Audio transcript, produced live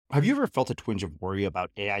Have you ever felt a twinge of worry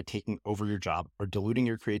about AI taking over your job or diluting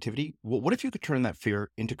your creativity? Well, what if you could turn that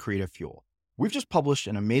fear into creative fuel? We've just published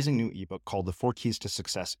an amazing new ebook called The 4 Keys to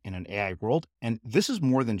Success in an AI World, and this is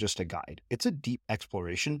more than just a guide. It's a deep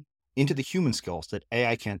exploration into the human skills that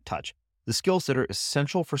AI can't touch, the skills that are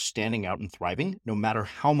essential for standing out and thriving, no matter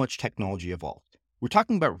how much technology evolves. We're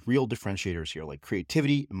talking about real differentiators here, like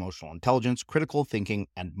creativity, emotional intelligence, critical thinking,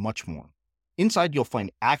 and much more. Inside, you'll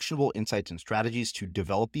find actionable insights and strategies to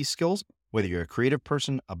develop these skills, whether you're a creative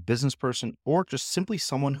person, a business person, or just simply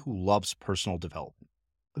someone who loves personal development.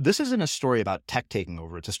 This isn't a story about tech taking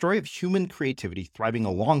over. It's a story of human creativity thriving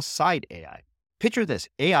alongside AI. Picture this,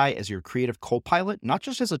 AI as your creative co-pilot, not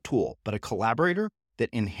just as a tool, but a collaborator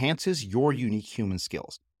that enhances your unique human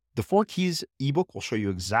skills. The 4 Keys ebook will show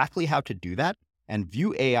you exactly how to do that and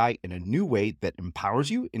view AI in a new way that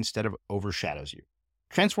empowers you instead of overshadows you.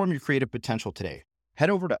 Transform your creative potential today. Head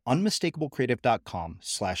over to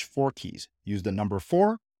unmistakablecreative.com/4keys. Use the number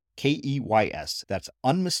 4, KEYS. That's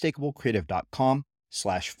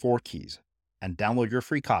unmistakablecreative.com/4keys and download your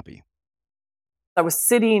free copy. I was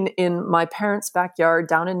sitting in my parents' backyard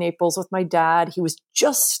down in Naples with my dad. He was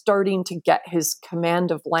just starting to get his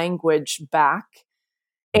command of language back.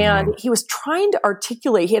 And he was trying to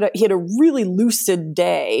articulate, he had a really lucid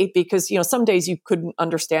day because, some days you couldn't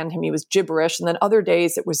understand him. He was gibberish. And then other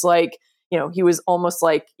days it was like, he was almost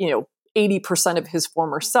like, 80% of his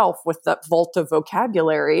former self with that vault of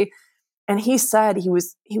vocabulary. And he said, he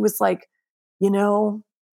was like,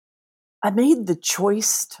 I made the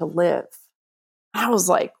choice to live. I was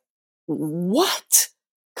like, what?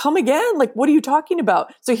 Come again? Like, what are you talking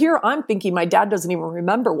about? So here I'm thinking my dad doesn't even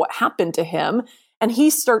remember what happened to him. And he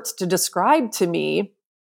starts to describe to me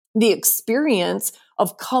the experience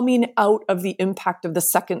of coming out of the impact of the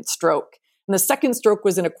second stroke. And the second stroke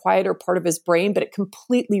was in a quieter part of his brain, but it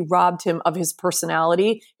completely robbed him of his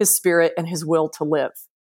personality, his spirit, and his will to live.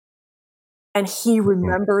 And he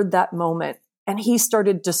remembered that moment. And he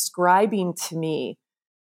started describing to me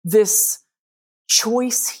this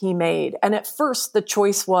choice he made. And at first, the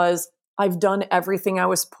choice was, I've done everything I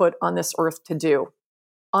was put on this earth to do.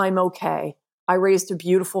 I'm okay. I raised a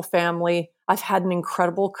beautiful family. I've had an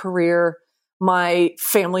incredible career. My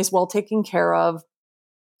family's well taken care of.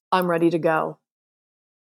 I'm ready to go.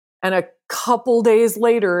 And a couple days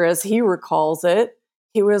later, as he recalls it,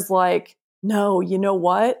 he was like, no, you know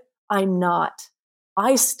what? I'm not.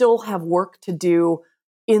 I still have work to do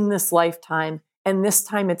in this lifetime. And this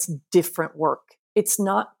time it's different work. It's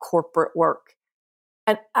not corporate work.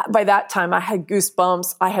 And by that time, I had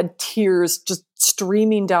goosebumps. I had tears just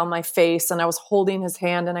streaming down my face. And I was holding his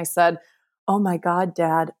hand and I said, oh my God,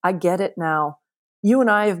 Dad, I get it now. You and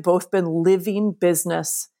I have both been living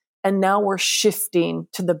business. And now we're shifting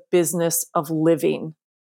to the business of living.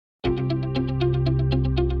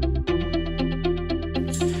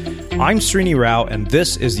 I'm Srini Rao, and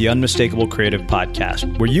this is the Unmistakable Creative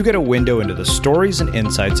Podcast, where you get a window into the stories and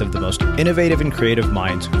insights of the most innovative and creative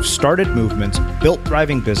minds who've started movements, built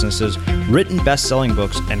thriving businesses, written best-selling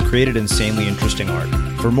books, and created insanely interesting art.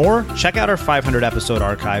 For more, check out our 500-episode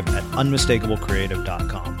archive at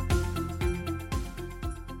unmistakablecreative.com.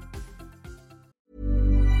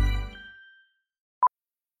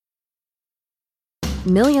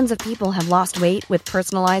 Millions of people have lost weight with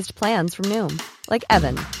personalized plans from Noom. Like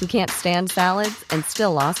Evan, who can't stand salads and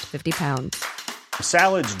still lost 50 pounds.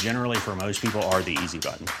 Salads generally for most people are the easy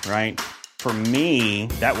button, right? For me,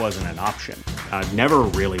 that wasn't an option. I never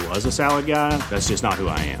really was a salad guy. That's just not who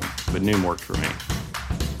I am. But Noom worked for me.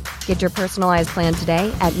 Get your personalized plan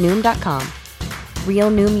today at Noom.com.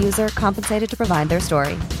 Real Noom user compensated to provide their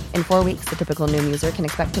story. In 4 weeks, the typical Noom user can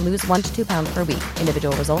expect to lose 1 to 2 pounds per week.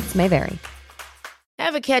 Individual results may vary.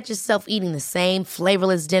 Ever catch yourself eating the same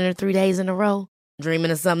flavorless dinner 3 days in a row?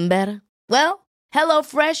 Dreaming of something better? Well,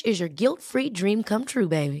 HelloFresh is your guilt-free dream come true,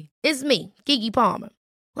 baby. It's me, Keke Palmer.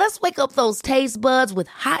 Let's wake up those taste buds with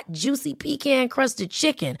hot, juicy pecan-crusted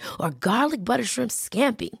chicken or garlic butter shrimp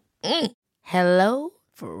scampi.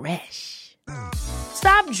 HelloFresh.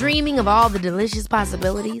 Stop dreaming of all the delicious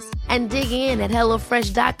possibilities and dig in at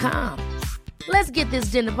HelloFresh.com. Let's get this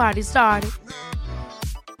dinner party started.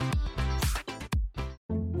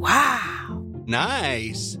 Wow.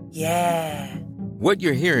 Nice. Yeah. What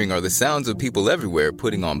you're hearing are the sounds of people everywhere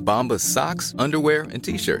putting on Bombas socks, underwear, and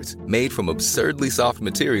T-shirts made from absurdly soft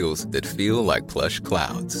materials that feel like plush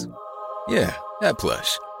clouds. Yeah, that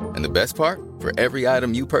plush. And the best part? For every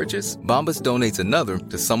item you purchase, Bombas donates another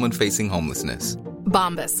to someone facing homelessness.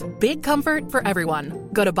 Bombas. Big comfort for everyone.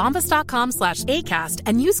 Go to bombas.com/ACAST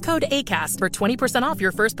and use code ACAST for 20% off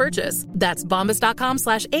your first purchase. That's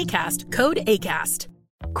bombas.com/ACAST. Code ACAST.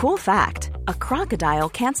 Cool fact, a crocodile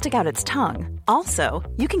can't stick out its tongue. Also,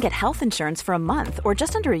 you can get health insurance for a month or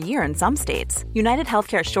just under a year in some states. United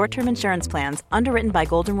Healthcare short-term insurance plans, underwritten by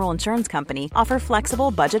Golden Rule Insurance Company, offer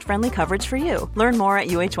flexible, budget-friendly coverage for you. Learn more at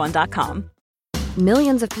uh1.com.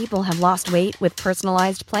 Millions of people have lost weight with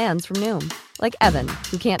personalized plans from Noom. Like Evan,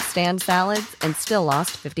 who can't stand salads and still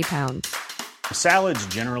lost 50 pounds. Salads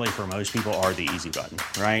generally for most people are the easy button,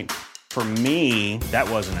 right? For me, that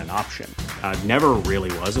wasn't an option. I never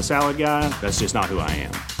really was a salad guy. That's just not who I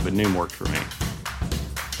am. But Noom worked for me.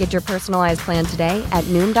 Get your personalized plan today at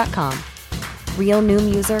Noom.com. Real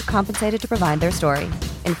Noom user compensated to provide their story.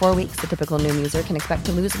 In 4 weeks, the typical Noom user can expect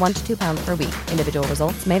to lose 1 to 2 pounds per week. Individual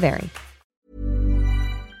results may vary.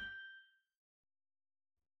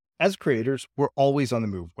 As creators, we're always on the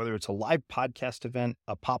move. Whether it's a live podcast event,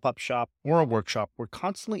 a pop-up shop, or a workshop, we're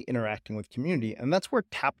constantly interacting with community, and that's where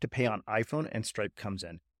Tap to Pay on iPhone and Stripe comes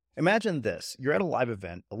in. Imagine this. You're at a live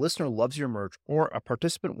event, a listener loves your merch, or a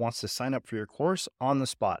participant wants to sign up for your course on the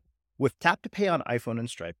spot. With Tap to Pay on iPhone and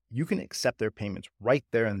Stripe, you can accept their payments right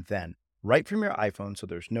there and then, right from your iPhone, so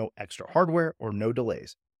there's no extra hardware or no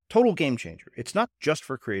delays. Total game changer. It's not just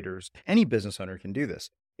for creators. Any business owner can do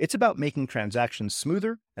this. It's about making transactions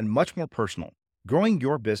smoother and much more personal, growing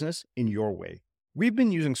your business in your way. We've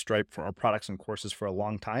been using Stripe for our products and courses for a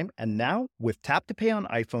long time, and now with Tap to Pay on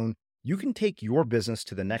iPhone, you can take your business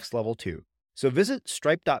to the next level too. So visit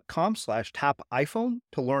stripe.com/tapiphone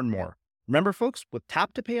to learn more. Remember, folks, with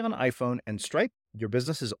Tap to Pay on iPhone and Stripe, your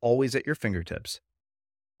business is always at your fingertips.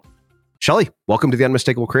 Shelley, welcome to the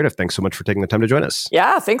Unmistakable Creative. Thanks so much for taking the time to join us.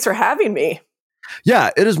 Yeah, thanks for having me. Yeah,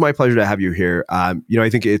 it is my pleasure to have you here. I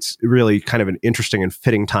think it's really kind of an interesting and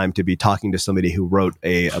fitting time to be talking to somebody who wrote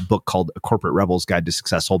a book called A Corporate Rebel's Guide to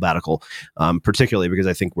Success Sabbatical, particularly because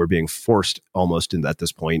I think we're being forced almost at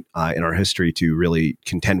this point in our history to really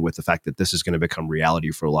contend with the fact that this is going to become reality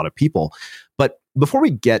for a lot of people. But before we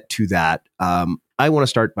get to that, I want to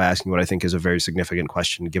start by asking what I think is a very significant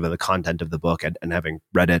question given the content of the book and having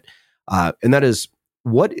read it. And that is,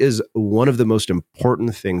 what is one of the most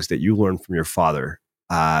important things that you learned from your father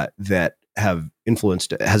that has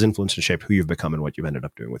influenced and shaped who you've become and what you've ended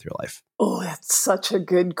up doing with your life? Oh, that's such a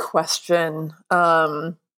good question.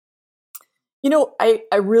 I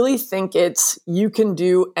really think it's you can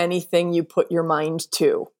do anything you put your mind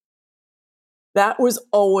to. That was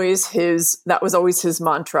always his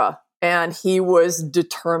mantra. And he was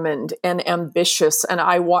determined and ambitious. And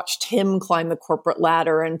I watched him climb the corporate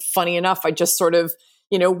ladder. And funny enough, I just sort of,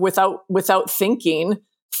 without thinking,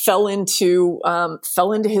 fell into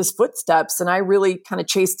his footsteps. And I really kind of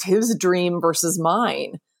chased his dream versus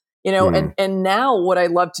mine, and now what I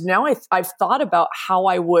love to now, I've thought about how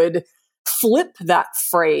I would flip that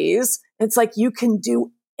phrase. It's like, you can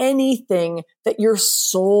do anything that your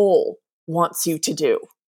soul wants you to do.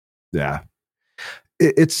 Yeah.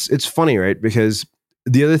 It's funny, right? Because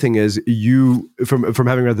the other thing is, you from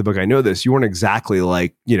having read the book, I know this, you weren't exactly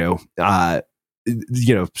like,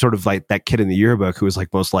 sort of like that kid in the yearbook who was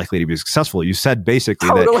like most likely to be successful. You said basically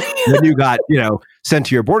that when you got, sent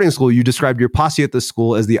to your boarding school, you described your posse at the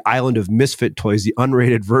school as the island of misfit toys, the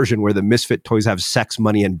unrated version where the misfit toys have sex,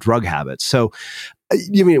 money, and drug habits. So,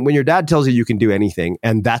 when your dad tells you can do anything,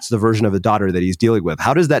 and that's the version of a daughter that he's dealing with,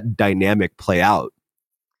 how does that dynamic play out?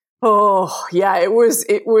 Oh, yeah, it was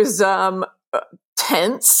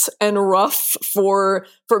tense and rough for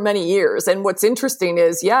many years. And what's interesting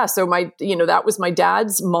is, so that was my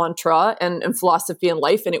dad's mantra and philosophy in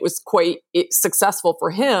life, and it was quite successful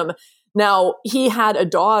for him. Now, he had a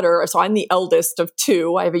daughter, so I'm the eldest of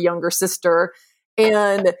two. I have a younger sister,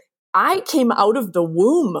 and I came out of the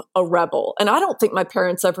womb a rebel, and I don't think my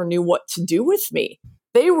parents ever knew what to do with me.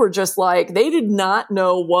 They were just like, they did not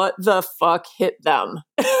know what the fuck hit them.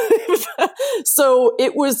 So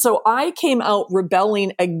I came out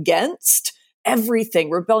rebelling against everything,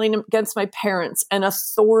 rebelling against my parents and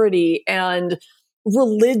authority and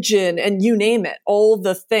religion and you name it, all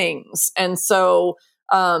the things. And so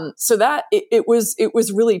that it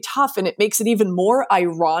was really tough, and it makes it even more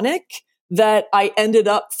ironic that I ended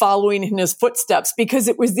up following in his footsteps, because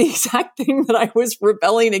it was the exact thing that I was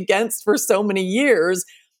rebelling against for so many years.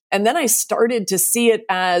 And then I started to see it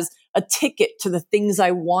as a ticket to the things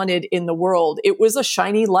I wanted in the world. It was a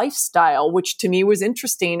shiny lifestyle, which to me was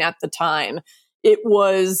interesting at the time. It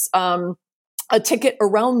was a ticket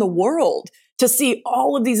around the world to see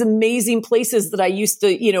all of these amazing places that I used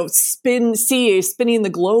to, spinning the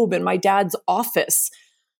globe in my dad's office.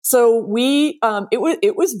 So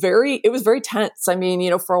it was very tense. I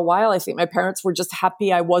mean, for a while, I think my parents were just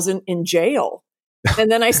happy I wasn't in jail.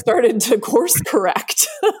 And then I started to course correct.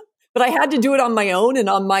 but I had to do it on my own and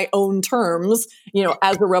on my own terms,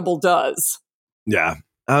 as a rebel does. Yeah.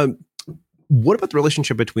 What about the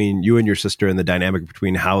relationship between you and your sister, and the dynamic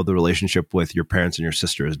between how the relationship with your parents and your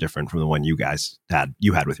sister is different from the one you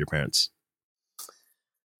had with your parents?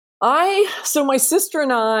 So my sister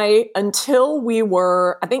and I, my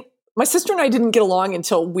sister and I didn't get along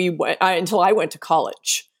until I went to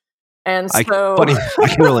college. And so funny, I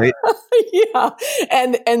can relate. Yeah.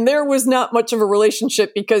 And there was not much of a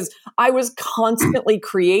relationship because I was constantly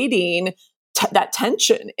creating that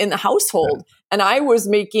tension in the household. Yeah. And I was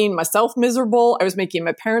making myself miserable. I was making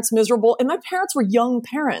my parents miserable. And my parents were young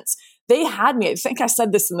parents. They had me, I think I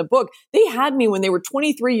said this in the book, they had me when they were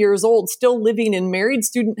 23 years old, still living in married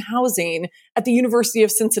student housing at the University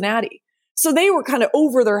of Cincinnati. So they were kind of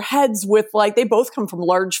over their heads with they both come from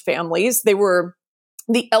large families. They were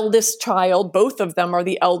the eldest child. Both of them are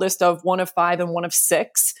the eldest of one of 5 and one of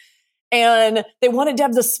 6. And they wanted to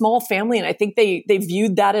have this small family. And I think they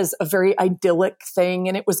viewed that as a very idyllic thing,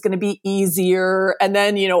 and it was going to be easier. And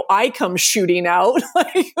then, I come shooting out,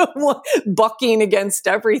 bucking against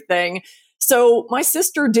everything. So my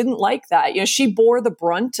sister didn't like that. She bore the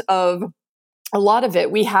brunt of a lot of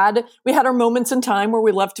it. We had our moments in time where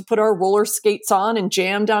we loved to put our roller skates on and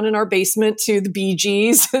jam down in our basement to the Bee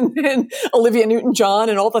Gees and Olivia Newton-John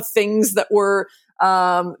and all the things that were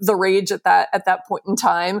the rage at that point in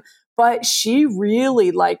time. But she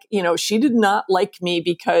really she did not like me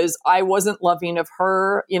because I wasn't loving of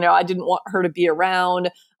her. I didn't want her to be around.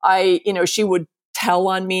 She would tattle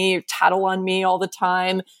on me all the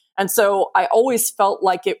time. And so I always felt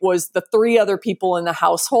like it was the 3 other people in the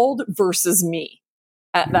household versus me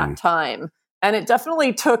at that time. And it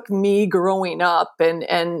definitely took me growing up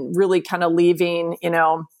and really kind of leaving,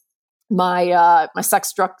 my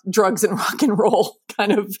sex, drugs, and rock and roll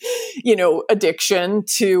kind of, addiction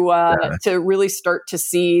to really start to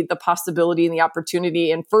see the possibility and the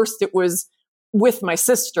opportunity. And first it was with my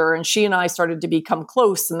sister, and she and I started to become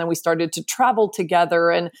close, and then we started to travel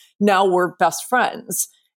together, and now we're best friends.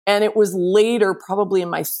 And it was later, probably in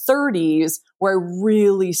my 30s, where I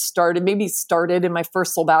really started in my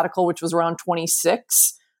first sabbatical, which was around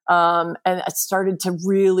 26. And I started to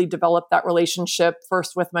really develop that relationship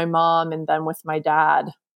first with my mom and then with my dad.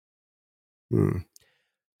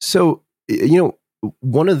 So,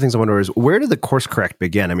 one of the things I wonder is, where did the course correct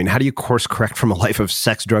begin? I mean, how do you course correct from a life of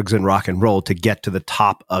sex, drugs, and rock and roll to get to the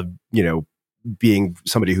top of, being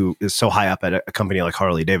somebody who is so high up at a company like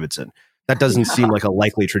Harley Davidson? That doesn't seem like a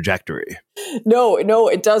likely trajectory. No,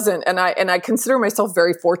 it doesn't. And I consider myself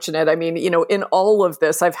very fortunate. I mean, in all of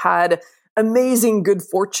this, I've had amazing good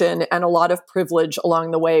fortune and a lot of privilege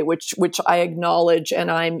along the way, which I acknowledge and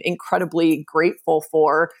I'm incredibly grateful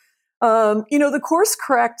for. The course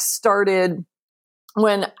correct started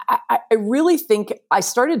when I really think I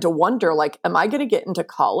started to wonder, am I going to get into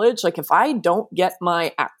college? If I don't get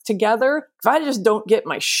my act together, if I just don't get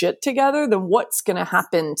my shit together, then what's going to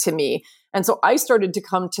happen to me? And so I started to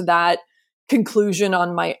come to that conclusion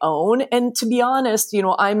on my own. And to be honest,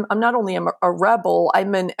 I'm not only a rebel,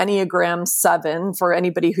 I'm an Enneagram 7 for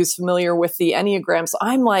anybody who's familiar with the Enneagram. So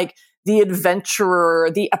I'm the adventurer,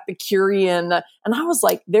 the Epicurean. And I was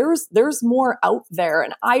like, there's more out there.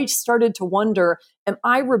 And I started to wonder, am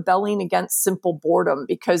I rebelling against simple boredom?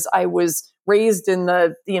 Because I was raised in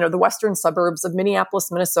the western suburbs of Minneapolis,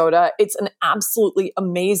 Minnesota. It's an absolutely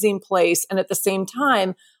amazing place. And at the same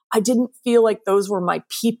time, I didn't feel like those were my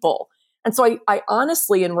people. And so I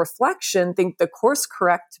honestly, in reflection, think the course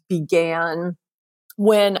correct began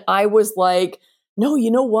when I was like, no,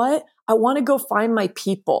 you know what? I want to go find my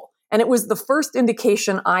people. And it was the first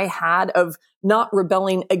indication I had of not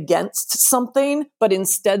rebelling against something, but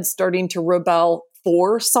instead starting to rebel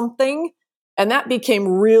for something. And that became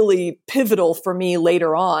really pivotal for me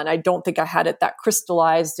later on. I don't think I had it that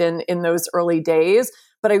crystallized in those early days,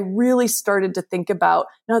 but I really started to think about,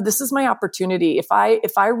 no, this is my opportunity. If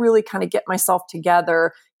I really kind of get myself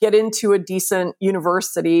together, get into a decent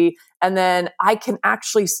university, and then I can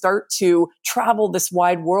actually start to travel this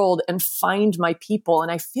wide world and find my people.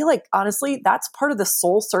 And I feel like, honestly, that's part of the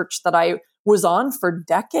soul search that I was on for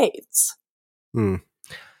decades.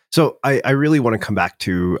 So I really want to come back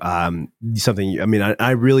to something. I mean,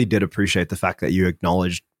 I really did appreciate the fact that you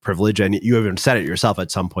acknowledged privilege, and you even said it yourself at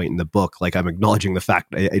some point in the book. I'm acknowledging the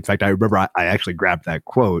fact. In fact, I remember I actually grabbed that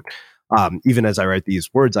quote. Even as I write these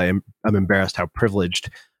words, I'm embarrassed how privileged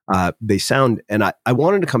they sound. And I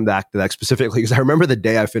wanted to come back to that specifically because I remember the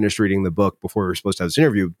day I finished reading the book before we were supposed to have this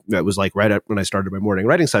interview. That was like right when I started my morning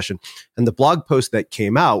writing session. And the blog post that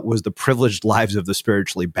came out was The Privileged Lives of the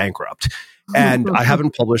Spiritually Bankrupt. And I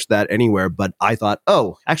haven't published that anywhere, but I thought,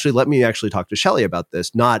 oh, actually, let me actually talk to Shelley about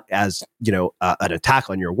this, not as, an attack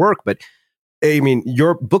on your work, but I mean,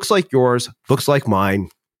 your books like yours, books like mine,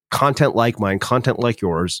 content like mine, content like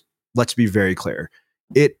yours, let's be very clear.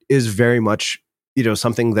 It is very much,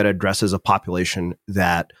 something that addresses a population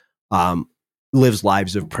that lives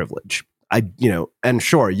lives of privilege. And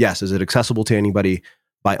sure, yes, is it accessible to anybody?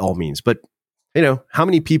 By all means. But, how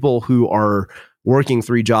many people who are working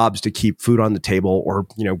 3 jobs to keep food on the table or,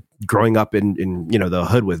 growing up in the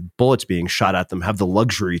hood with bullets being shot at them have the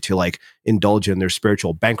luxury to like indulge in their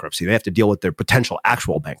spiritual bankruptcy? They have to deal with their potential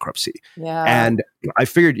actual bankruptcy. Yeah. And I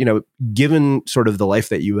figured, given sort of the life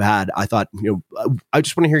that you had, I thought, I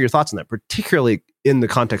just want to hear your thoughts on that, particularly in the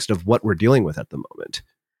context of what we're dealing with at the moment.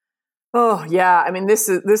 Oh yeah. I mean, this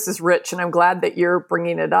is rich, and I'm glad that you're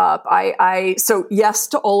bringing it up. So yes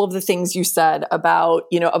to all of the things you said about,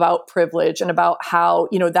 about privilege and about how,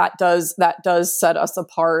 that does set us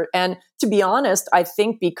apart. And to be honest, I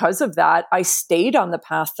think because of that, I stayed on the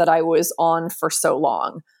path that I was on for so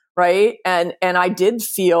long. Right. And I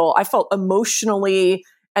felt emotionally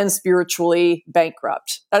and spiritually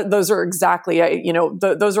bankrupt. Those are exactly,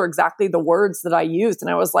 those are exactly the words that I used. And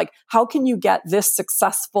I was like, how can you get this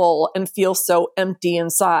successful and feel so empty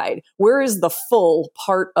inside? Where is the full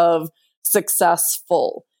part of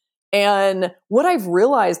successful? And what I've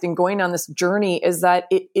realized in going on this journey is that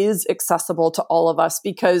it is accessible to all of us,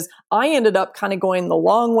 because I ended up kind of going the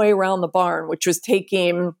long way around the barn, which was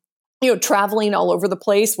taking, traveling all over the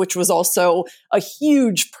place, which was also a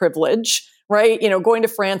huge privilege. Right? Going to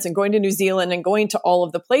France and going to New Zealand and going to all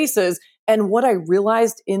of the places. And what I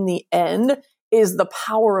realized in the end is the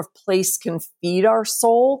power of place can feed our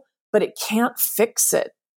soul, but it can't fix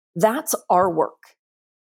it. That's our work.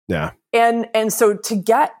 Yeah. And so to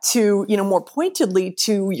get to, more pointedly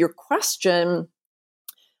to your question,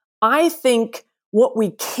 I think what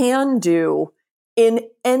we can do in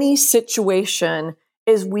any situation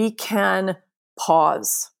is we can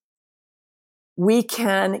pause. We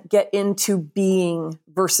can get into being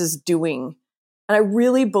versus doing. And I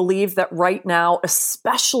really believe that right now,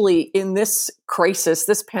 especially in this crisis,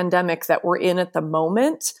 this pandemic that we're in at the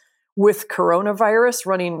moment, with coronavirus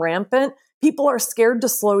running rampant, people are scared to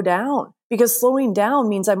slow down, because slowing down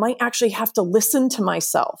means I might actually have to listen to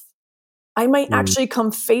myself. I might actually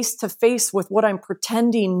come face to face with what I'm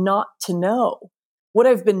pretending not to know, what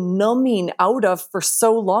I've been numbing out of for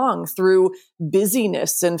so long through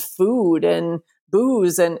busyness and food and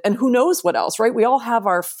booze and who knows what else, right? We all have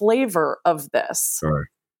our flavor of this. Sure.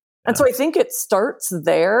 Yeah. And so I think it starts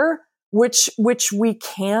there, which we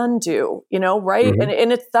can do, right?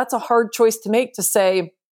 Mm-hmm. And that's a hard choice to make, to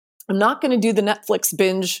say, I'm not going to do the Netflix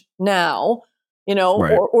binge now,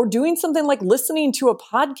 right. or doing something like listening to a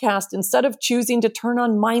podcast instead of choosing to turn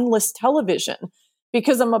on mindless television.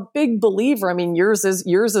 Because I'm a big believer. I mean, yours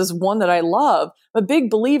is one that I love. I'm a big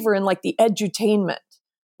believer in like the edutainment,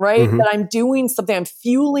 right? Mm-hmm. That I'm doing something, I'm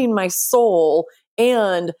fueling my soul,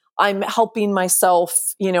 and I'm helping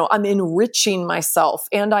myself, I'm enriching myself,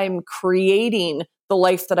 and I'm creating the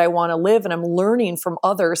life that I want to live, and I'm learning from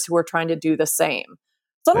others who are trying to do the same.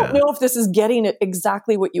 So I don't know if this is getting at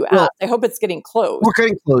exactly what you asked. Well, I hope it's getting close. We're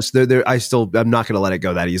getting close. I'm not going to let it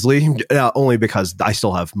go that easily, only because I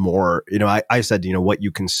still have more. I said, what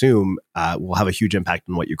you consume will have a huge impact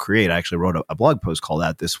on what you create. I actually wrote a blog post called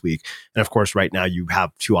that this week. And of course, right now you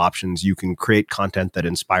have 2 options. You can create content that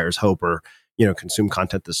inspires hope, or, consume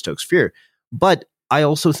content that stokes fear. But I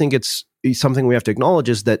also think it's something we have to acknowledge,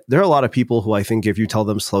 is that there are a lot of people who I think if you tell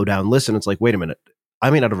them slow down, listen, it's like, wait a minute. I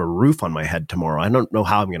may not have a roof on my head tomorrow. I don't know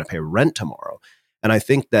how I'm going to pay rent tomorrow. And I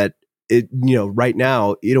think that right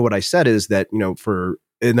now, what I said is that, and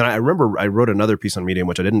then I remember I wrote another piece on Medium,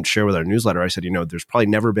 which I didn't share with our newsletter. I said, there's probably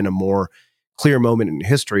never been a more clear moment in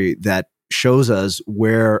history that shows us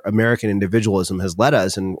where American individualism has led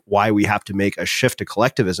us and why we have to make a shift to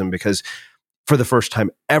collectivism, because for the first time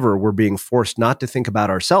ever, we're being forced not to think about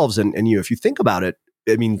ourselves. And if you think about it,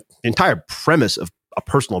 I mean, the entire premise of a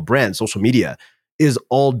personal brand, social media, is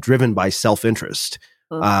all driven by self-interest.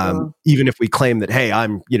 Even if we claim that, hey,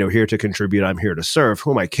 I'm, here to contribute, I'm here to serve.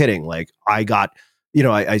 Who am I kidding? Like I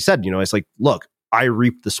said, it's like, look, I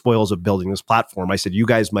reaped the spoils of building this platform. I said, you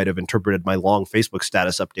guys might have interpreted my long Facebook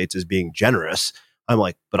status updates as being generous. I'm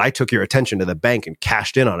like, but I took your attention to the bank and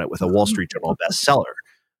cashed in on it with a Wall Street Journal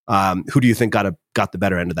bestseller. Who do you think got the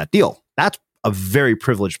better end of that deal? That's a very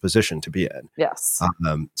privileged position to be in. Yes.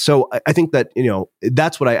 So I think that,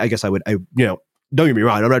 that's what I guess I would, don't get me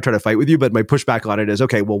wrong, I'm not trying to fight with you, but my pushback on it is,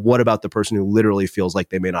 okay, well, what about the person who literally feels like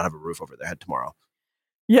they may not have a roof over their head tomorrow?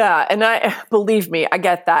 Yeah. And believe me, I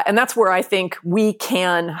get that. And that's where I think we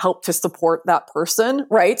can help to support that person.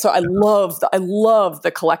 Right. So I love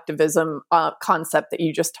the collectivism concept that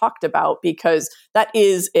you just talked about, because that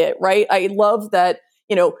is it. Right. I love that,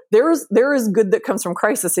 there is good that comes from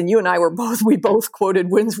crisis. And you and I we both quoted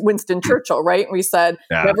Winston Churchill, right? And we said,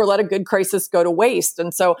 never let a good crisis go to waste.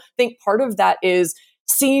 And so I think part of that is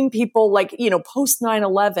seeing people like, post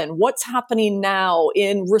 9/11, what's happening now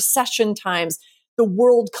in recession times. The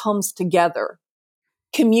world comes together.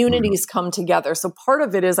 Communities come together. So part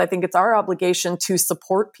of it is, I think it's our obligation to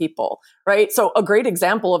support people, right? So a great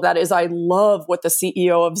example of that is I love what the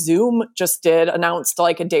CEO of Zoom just announced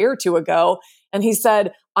like a day or two ago. And he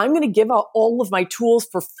said, I'm going to give out all of my tools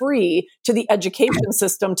for free to the education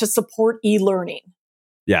system to support e-learning.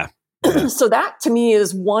 Yeah. So that to me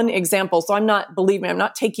is one example. So believe me, I'm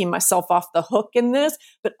not taking myself off the hook in this,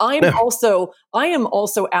 but I am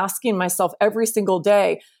also asking myself every single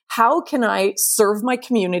day, how can I serve my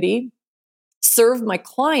community, serve my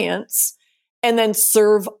clients, and then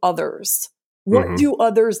serve others? What do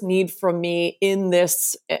others need from me in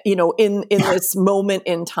this, in this moment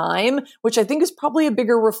in time, which I think is probably a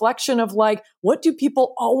bigger reflection of like, what do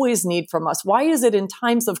people always need from us? Why is it in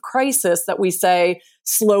times of crisis that we say,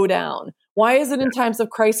 slow down? Why is it in times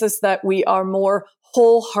of crisis that we are more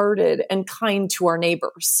wholehearted and kind to our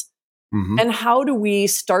neighbors? And how do we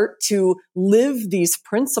start to live these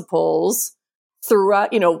principles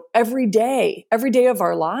throughout, every day of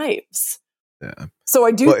our lives? Yeah. So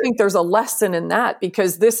I do think there's a lesson in that,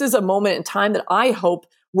 because this is a moment in time that I hope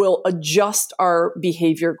will adjust our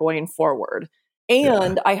behavior going forward.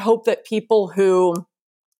 And I hope that people who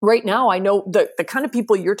right now, I know the kind of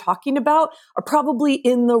people you're talking about are probably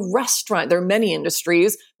in the restaurant. There are many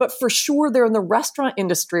industries, but for sure they're in the restaurant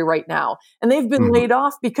industry right now. And they've been laid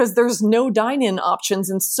off because there's no dine-in options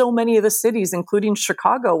in so many of the cities, including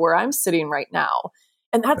Chicago, where I'm sitting right now.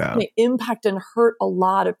 And that's going to impact and hurt a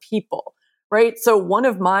lot of people. Right. So one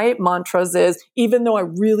of my mantras is, even though I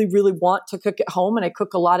really, really want to cook at home and I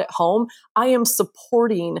cook a lot at home, I am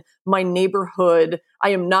supporting my neighborhood.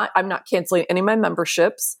 I'm not canceling any of my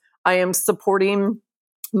memberships. I am supporting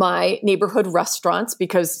my neighborhood restaurants,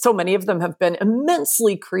 because so many of them have been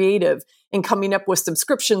immensely creative in coming up with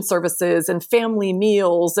subscription services and family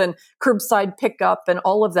meals and curbside pickup and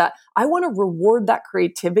all of that. I want to reward that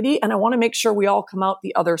creativity, and I want to make sure we all come out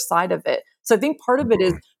the other side of it. So I think part of it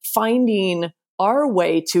is finding our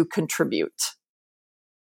way to contribute.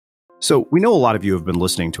 So we know a lot of you have been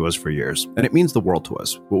listening to us for years, and it means the world to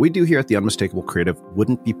us. What we do here at The Unmistakable Creative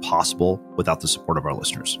wouldn't be possible without the support of our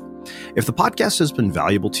listeners. If the podcast has been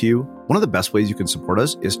valuable to you, one of the best ways you can support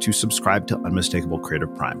us is to subscribe to Unmistakable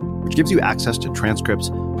Creative Prime, which gives you access to transcripts,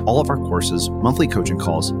 all of our courses, monthly coaching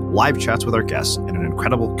calls, live chats with our guests, and an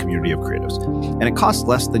incredible community of creatives. And it costs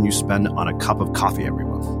less than you spend on a cup of coffee every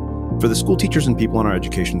month. For the school teachers and people in our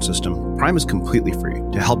education system, Prime is completely free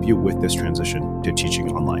to help you with this transition to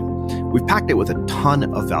teaching online. We've packed it with a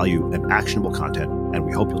ton of value and actionable content, and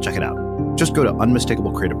we hope you'll check it out. Just go to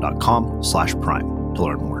unmistakablecreative.com/prime to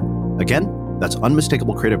learn more. Again, that's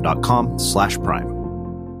unmistakablecreative.com/prime.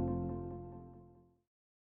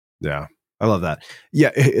 Yeah. I love that. Yeah,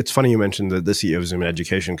 it's funny you mentioned the CEO of Zoom in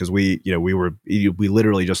Education, because we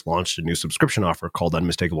literally just launched a new subscription offer called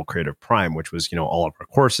Unmistakable Creative Prime, which was, all of our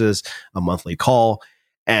courses, a monthly call,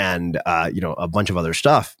 and a bunch of other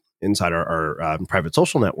stuff inside our private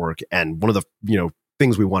social network. And one of the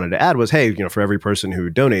things we wanted to add was, hey, for every person who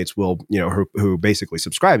donates, will who basically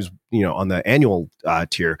subscribes, on the annual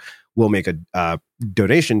tier, we'll make a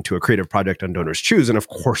donation to a creative project on Donors Choose. And of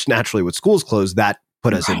course, naturally, with schools closed, that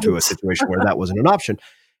put us into a situation where that wasn't an option.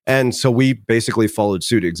 And so we basically followed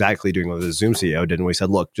suit, exactly doing what the Zoom CEO did. And we said,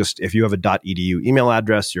 look, just if you have a .edu email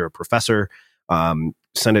address, you're a professor,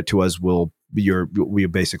 send it to us. We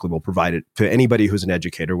basically will provide it to anybody who's an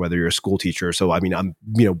educator, whether you're a school teacher. So, I mean,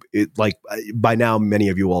 by now, many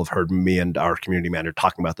of you will have heard me and our community manager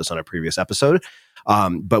talking about this on a previous episode.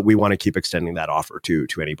 But we want to keep extending that offer to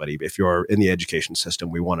anybody. If you're in the education system,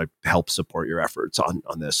 we want to help support your efforts on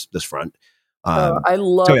this front. I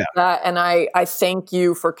love that. And I thank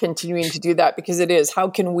you for continuing to do that, because it is, how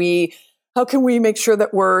can we make sure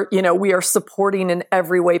that we are supporting in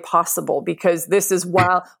every way possible? Because this is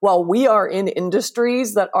while we are in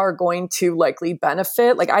industries that are going to likely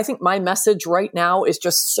benefit, like I think my message right now is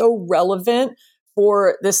just so relevant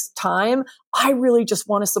for this time, I really just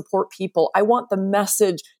want to support people. I want the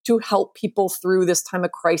message to help people through this time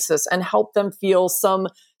of crisis and help them feel some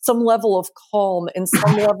level of calm and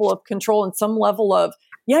some level of control and some level of,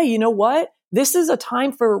 yeah, you know what? This is a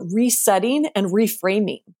time for resetting and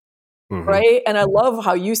reframing. Mm-hmm. Right. And I love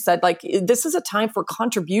how you said, like, this is a time for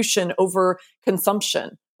contribution over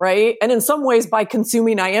consumption. Right. And in some ways, by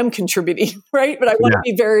consuming, I am contributing. Right. But I want to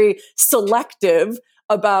be very selective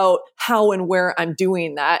about how and where I'm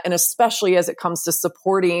doing that. And especially as it comes to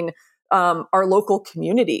supporting our local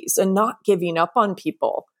communities and not giving up on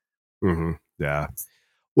people. Mm-hmm. Yeah.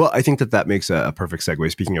 Well, I think that makes a perfect segue.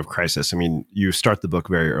 Speaking of crisis, I mean, you start the book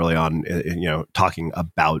very early on, talking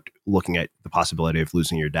about looking at the possibility of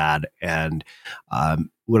losing your dad. And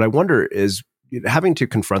what I wonder is having to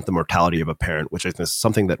confront the mortality of a parent, which I think is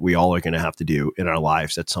something that we all are going to have to do in our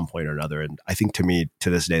lives at some point or another. And I think to me, to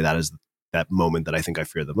this day, that is that moment that I think I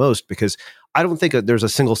fear the most, because I don't think there's a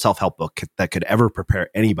single self-help book that could ever prepare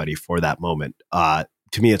anybody for that moment.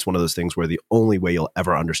 To me, it's one of those things where the only way you'll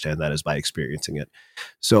ever understand that is by experiencing it.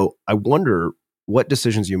 So I wonder what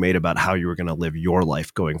decisions you made about how you were going to live your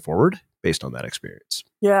life going forward based on that experience.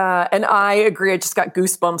 Yeah. And I agree. I just got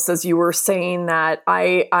goosebumps as you were saying that.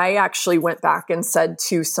 I actually went back and said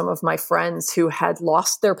to some of my friends who had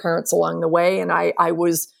lost their parents along the way, and I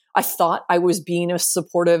thought I was being as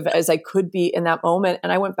supportive as I could be in that moment.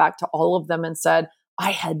 And I went back to all of them and said,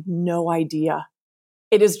 I had no idea.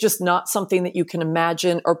 It is just not something that you can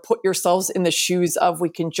imagine or put yourselves in the shoes of. We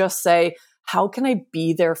can just say, how can I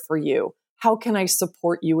be there for you? How can I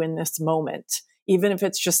support you in this moment? Even if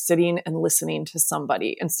it's just sitting and listening to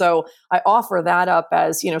somebody. And so I offer that up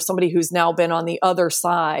as, somebody who's now been on the other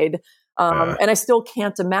side. And I still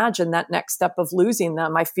can't imagine that next step of losing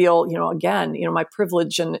them. I feel, again, my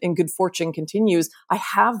privilege and good fortune continues. I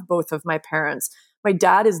have both of my parents. My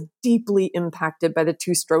dad is deeply impacted by the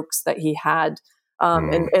 2 strokes that he had.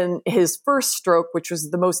 And his first stroke, which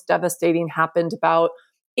was the most devastating, happened about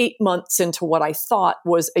 8 months into what I thought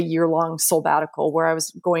was a year-long sabbatical, where I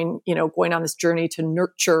was going on this journey to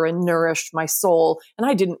nurture and nourish my soul. And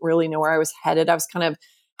I didn't really know where I was headed. I was kind of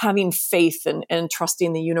having faith and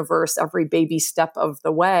trusting the universe every baby step of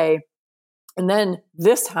the way. And then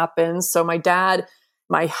this happens. So my dad,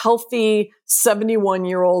 my healthy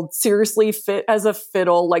 71-year-old, seriously fit as a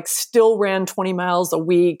fiddle, like still ran 20 miles a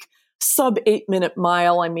week, sub 8-minute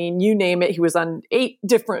mile. I mean, you name it. He was on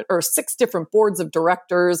 6 different boards of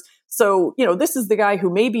directors. So, this is the guy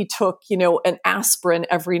who maybe took, an aspirin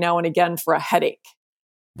every now and again for a headache.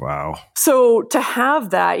 Wow. So to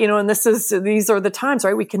have that, and these are the times,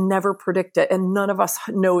 right? We can never predict it. And none of us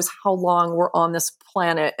knows how long we're on this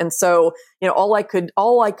planet. And so, all I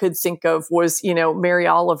could think of was, Mary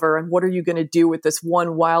Oliver, and what are you going to do with this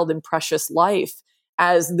one wild and precious life?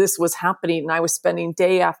 As this was happening, and I was spending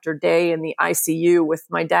day after day in the ICU with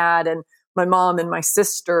my dad and my mom and my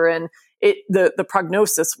sister, and the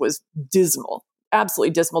prognosis was dismal,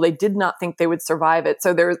 absolutely dismal. They did not think they would survive it.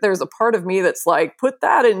 So there's a part of me that's like, put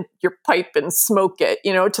that in your pipe and smoke it,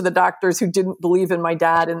 to the doctors who didn't believe in my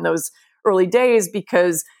dad in those early days,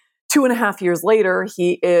 because 2.5 years later,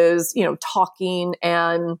 he is, talking,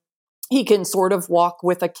 and he can sort of walk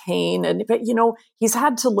with a cane, but he's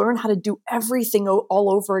had to learn how to do everything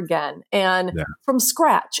all over again and from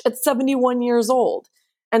scratch at 71 years old.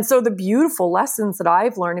 And so the beautiful lessons that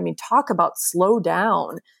I've learned, talk about slow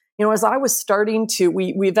down. As I was starting to,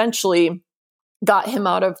 we eventually got him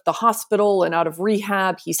out of the hospital and out of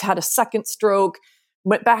rehab. He's had a second stroke,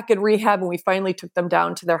 went back in rehab, and we finally took them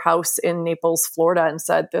down to their house in Naples, Florida, and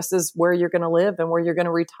said, this is where you're going to live and where you're going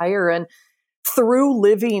to retire. And through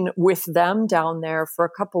living with them down there for a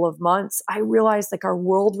couple of months, I realized our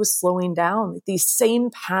world was slowing down. These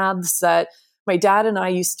same paths that my dad and I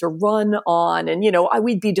used to run on, and,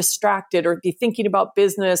 we'd be distracted or be thinking about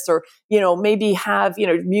business or, maybe have,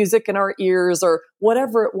 music in our ears or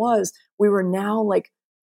whatever it was. We were now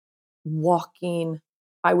walking.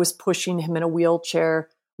 I was pushing him in a wheelchair.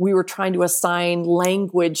 We were trying to assign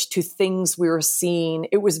language to things we were seeing.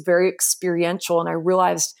 It was very experiential. And I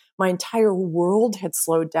realized my entire world had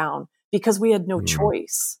slowed down because we had no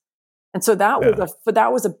choice. And so that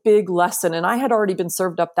was a big lesson. And I had already been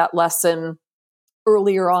served up that lesson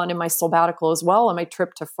earlier on in my sabbatical as well, on my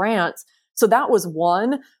trip to France. So that was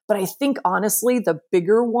one. But I think honestly, the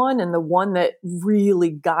bigger one, and the one that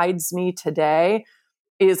really guides me today,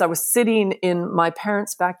 is I was sitting in my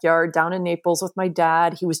parents' backyard down in Naples with my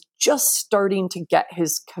dad. He was just starting to get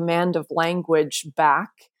his command of language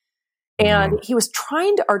back. And he was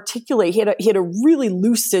trying to articulate, he had a really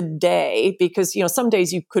lucid day, because, some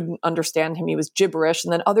days you couldn't understand him. He was gibberish.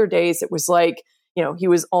 And then other days it was like, he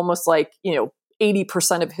was almost like,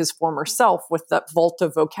 80% of his former self with that vault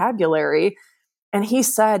of vocabulary. And he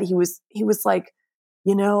said, he was like,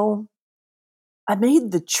 you know, I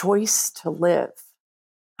made the choice to live.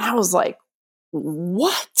 I was like,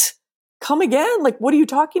 what? Come again? Like, what are you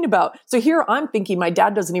talking about? So here I'm thinking my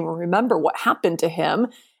dad doesn't even remember what happened to him.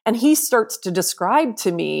 And he starts to describe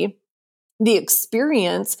to me the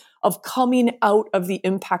experience of coming out of the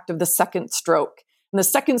impact of the second stroke. And the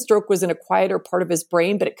second stroke was in a quieter part of his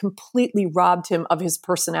brain, but it completely robbed him of his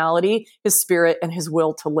personality, his spirit, and his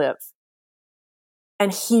will to live.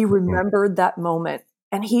 And he remembered that moment.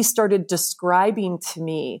 And he started describing to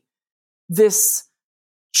me this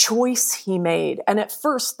choice he made. And at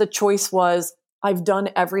first, the choice was, I've done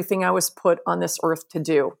everything I was put on this earth to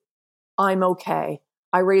do. I'm okay.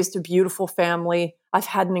 I raised a beautiful family. I've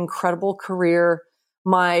had an incredible career.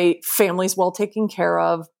 My family's well taken care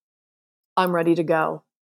of. I'm ready to go.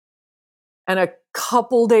 And a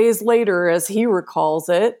couple days later, as he recalls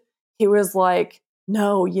it, he was like,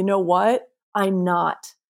 no, you know what? I'm not.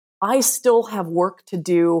 I still have work to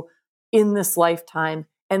do in this lifetime.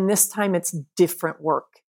 And this time it's different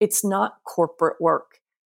work. It's not corporate work.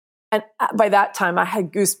 And by that time I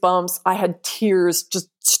had goosebumps. I had tears just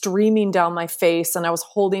streaming down my face. And I was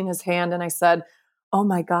holding his hand and I said, oh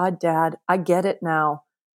my God, Dad, I get it now.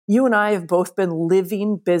 You and I have both been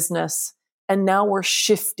living business. And now we're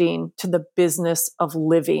shifting to the business of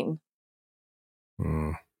living.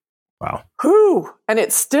 Wow. Whew. And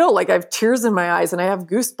it's still like I have tears in my eyes and I have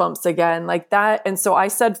goosebumps again like that. And so I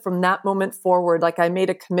said from that moment forward, like I made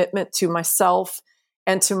a commitment to myself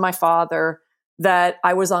and to my father that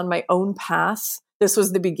I was on my own path. This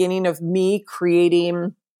was the beginning of me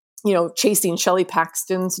creating, chasing Shelley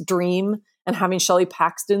Paxton's dream and having Shelley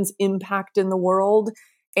Paxton's impact in the world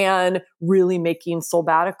and really making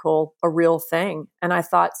Soulbatical a real thing. And I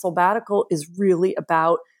thought Soulbatical is really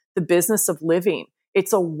about the business of living.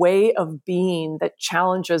 It's a way of being that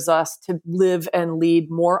challenges us to live and lead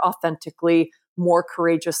more authentically, more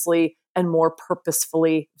courageously, and more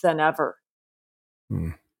purposefully than ever.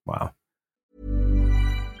 Wow.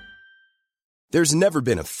 There's never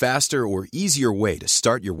been a faster or easier way to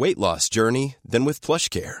start your weight loss journey than with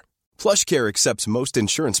PlushCare. PlushCare accepts most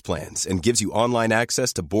insurance plans and gives you online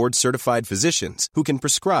access to board-certified physicians who can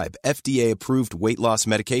prescribe FDA-approved weight loss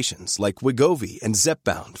medications like Wegovy and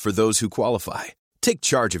Zepbound for those who qualify. Take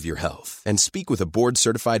charge of your health and speak with a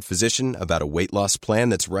board-certified physician about a weight loss plan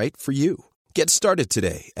that's right for you. Get started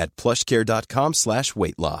today at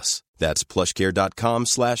plushcare.com/weight-loss. That's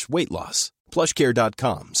plushcare.com/weight-loss.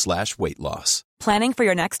 plushcare.com/weight-loss. Planning for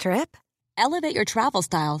your next trip? Elevate your travel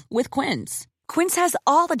style with Quince. Quince has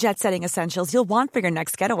all the jet-setting essentials you'll want for your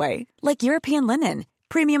next getaway, like European linen,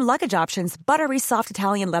 premium luggage options, buttery soft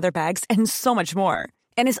Italian leather bags, and so much more.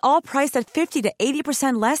 And is all priced at 50 to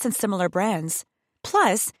 80% less than similar brands.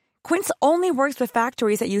 Plus, Quince only works with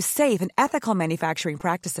factories that use safe and ethical manufacturing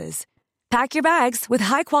practices. Pack your bags with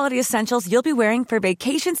high-quality essentials you'll be wearing for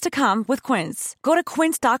vacations to come with Quince. Go to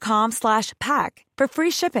quince.com/pack for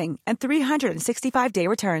free shipping and 365-day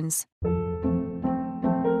returns.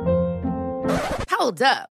 Hold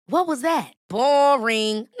up. What was that?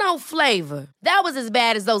 Boring. No flavor. That was as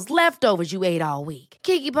bad as those leftovers you ate all week.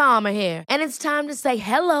 Keke Palmer here. And it's time to say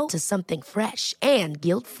hello to something fresh and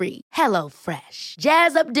guilt-free. Hello Fresh.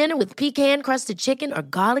 Jazz up dinner with pecan-crusted chicken or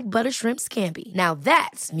garlic butter shrimp scampi. Now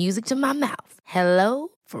that's music to my mouth. Hello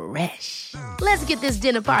Fresh. Let's get this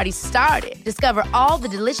dinner party started. Discover all the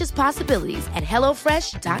delicious possibilities at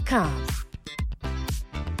HelloFresh.com.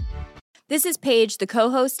 This is Paige, the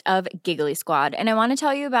co-host of Giggly Squad, and I want to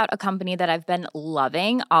tell you about a company that I've been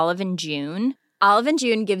loving, Olive & June. Olive &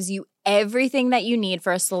 June gives you everything that you need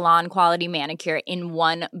for a salon-quality manicure in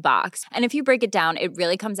one box. And if you break it down, it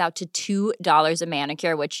really comes out to $2 a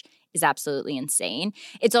manicure, which is absolutely insane.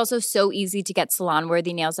 It's also so easy to get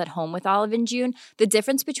salon-worthy nails at home with Olive & June. The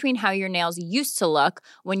difference between how your nails used to look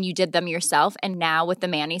when you did them yourself and now with the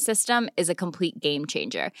Mani system is a complete game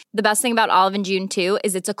changer. The best thing about Olive & June, too,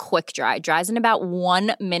 is it's a quick dry. Dries in about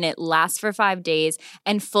 1 minute, lasts for 5 days,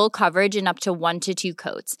 and full coverage in up to 1 to 2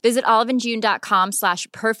 coats. Visit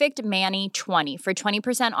oliveandjune.com/perfectmani20 for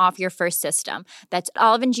 20% off your first system. That's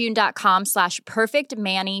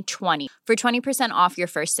oliveandjune.com/perfectmani20 for 20% off your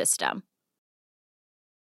first system.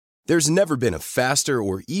 There's never been a faster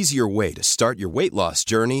or easier way to start your weight loss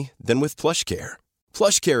journey than with PlushCare.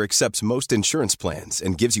 PlushCare accepts most insurance plans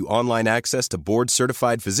and gives you online access to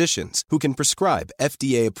board-certified physicians who can prescribe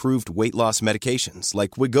FDA-approved weight loss medications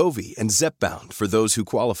like Wegovy and Zepbound for those who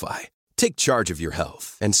qualify. Take charge of your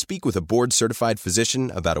health and speak with a board-certified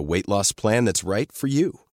physician about a weight loss plan that's right for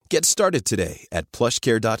you. Get started today at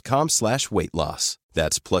plushcare.com/weight-loss.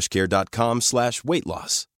 That's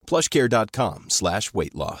plushcare.com/weight-loss.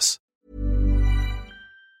 plushcare.com/weight-loss.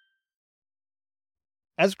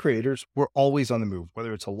 As creators, we're always on the move.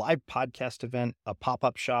 Whether it's a live podcast event, a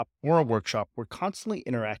pop-up shop, or a workshop, we're constantly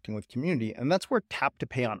interacting with community, and that's where Tap to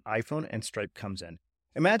Pay on iPhone and Stripe comes in.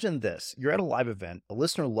 Imagine this. You're at a live event, a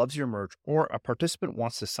listener loves your merch, or a participant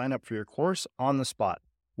wants to sign up for your course on the spot.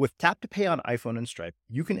 With Tap to Pay on iPhone and Stripe,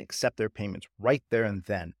 you can accept their payments right there and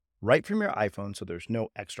then, right from your iPhone, so there's no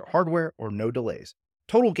extra hardware or no delays.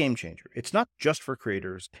 Total game changer. It's not just for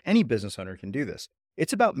creators. Any business owner can do this.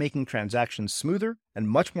 It's about making transactions smoother and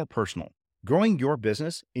much more personal, growing your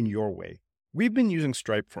business in your way. We've been using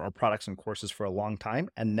Stripe for our products and courses for a long time,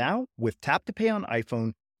 and now with Tap to Pay on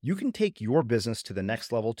iPhone, you can take your business to the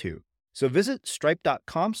next level too. So visit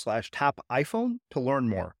stripe.com/tapiphone to learn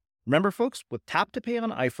more. Remember, folks, with Tap to Pay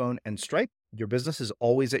on iPhone and Stripe, your business is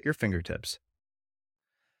always at your fingertips.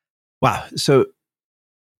 Wow. So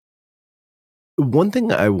one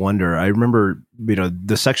thing I wonder, I remember,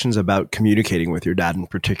 the sections about communicating with your dad in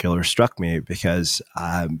particular struck me because,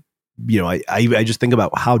 I just think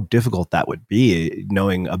about how difficult that would be,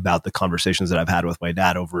 knowing about the conversations that I've had with my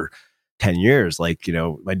dad over 10 years. Like,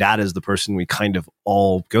 my dad is the person we kind of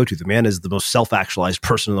all go to. The man is the most self-actualized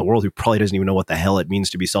person in the world who probably doesn't even know what the hell it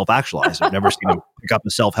means to be self-actualized. I've never seen him pick up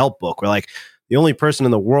a self-help book. We're like, the only person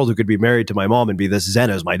in the world who could be married to my mom and be this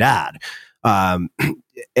zen is my dad. And,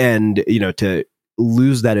 to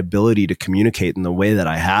lose that ability to communicate in the way that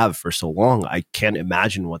I have for so long, I can't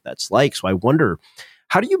imagine what that's like. So I wonder,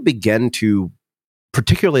 how do you begin to,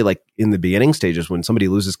 particularly like in the beginning stages when somebody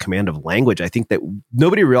loses command of language, I think that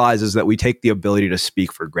nobody realizes that we take the ability to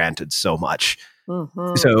speak for granted so much.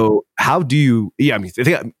 Mm-hmm. So how do you, if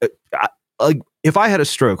I had a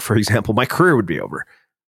stroke, for example, my career would be over.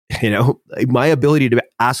 My ability to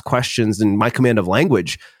ask questions and my command of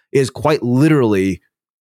language is quite literally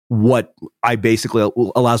what I basically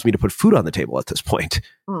allows me to put food on the table at this point.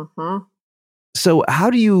 Mm-hmm. So how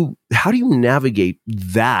do you navigate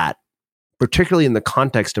that, particularly in the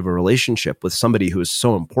context of a relationship with somebody who is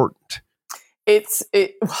so important? It's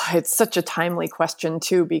such a timely question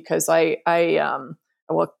too, because a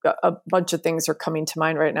bunch of things are coming to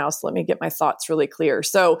mind right now. So let me get my thoughts really clear.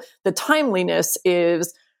 So the timeliness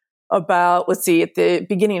is about, at the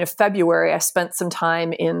beginning of February, I spent some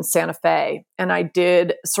time in Santa Fe and I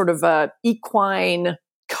did sort of a equine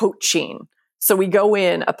coaching. So we go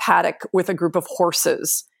in a paddock with a group of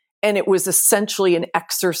horses, and it was essentially an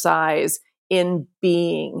exercise in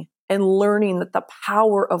being and learning that the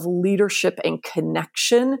power of leadership and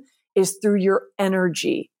connection is through your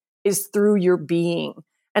energy, is through your being.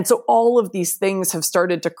 And so all of these things have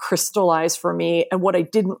started to crystallize for me. And what I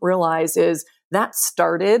didn't realize is that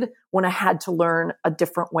started when I had to learn a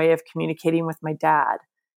different way of communicating with my dad,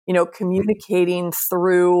 communicating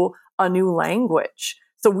through a new language.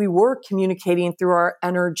 So we were communicating through our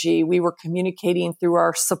energy. We were communicating through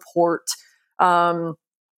our support.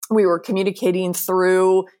 We were communicating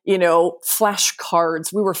through,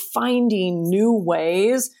 flashcards. We were finding new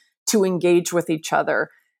ways to engage with each other.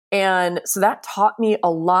 And so that taught me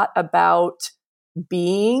a lot about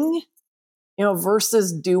being,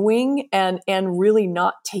 versus doing, and really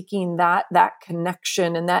not taking that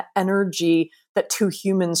connection and that energy that two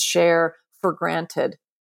humans share for granted,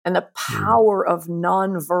 and the power of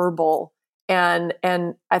nonverbal. And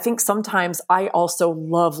I think sometimes I also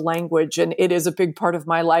love language, and it is a big part of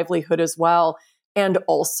my livelihood as well. And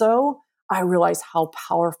also I realize how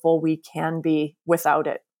powerful we can be without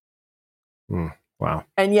it. Wow.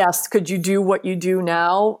 And yes, could you do what you do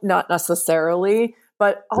now? Not necessarily.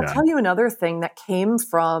 But I'll tell you another thing that came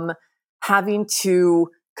from having to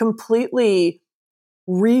completely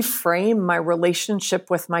reframe my relationship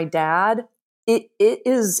with my dad. It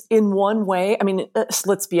is in one way,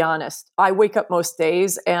 let's be honest. I wake up most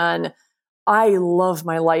days and I love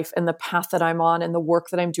my life and the path that I'm on and the work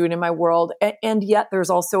that I'm doing in my world. And yet there's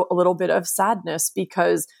also a little bit of sadness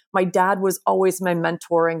because my dad was always my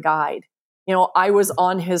mentor and guide. I was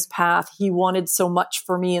on his path. He wanted so much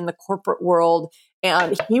for me in the corporate world.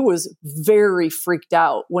 And he was very freaked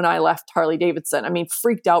out when I left Harley Davidson.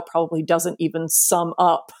 Freaked out probably doesn't even sum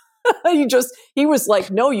up. He was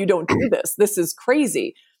like, no, you don't do this. This is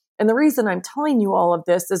crazy. And the reason I'm telling you all of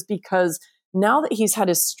this is because now that he's had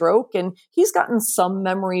his stroke and he's gotten some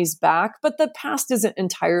memories back, but the past isn't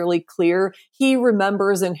entirely clear. He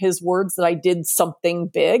remembers in his words that I did something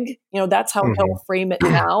big. That's how he'll frame it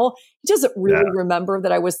now. He doesn't really remember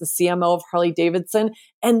that I was the CMO of Harley Davidson.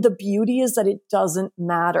 And the beauty is that it doesn't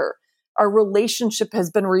matter. Our relationship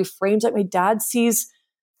has been reframed. Like my dad sees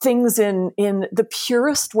things in the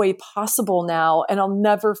purest way possible now. And I'll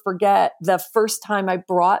never forget the first time I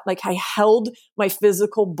held my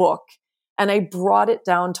physical book and I brought it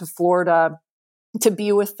down to Florida to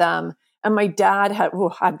be with them. And my dad I'm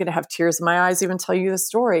going to have tears in my eyes even tell you the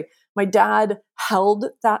story. My dad held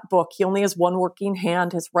that book. He only has one working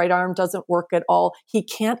hand. His right arm doesn't work at all. He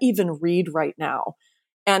can't even read right now.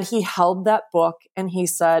 And he held that book and he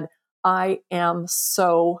said, I am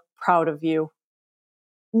so proud of you.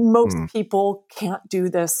 Most people can't do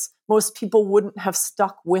this. Most people wouldn't have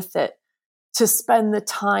stuck with it to spend the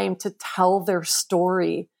time to tell their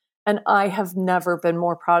story. And I have never been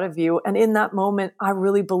more proud of you. And in that moment, I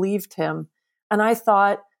really believed him. And I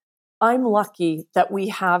thought, I'm lucky that we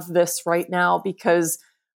have this right now, because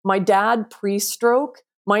my dad pre-stroke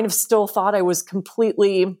might have still thought I was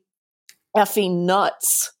completely effing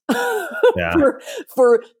nuts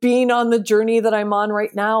for being on the journey that I'm on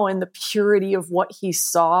right now, and the purity of what he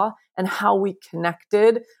saw and how we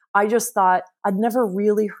connected. I just thought I'd never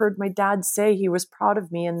really heard my dad say he was proud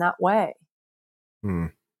of me in that way.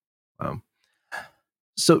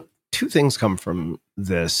 So two things come from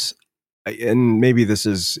this. And maybe this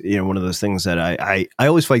is, one of those things that I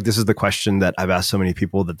always feel like this is the question that I've asked so many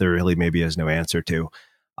people that there really maybe is no answer to.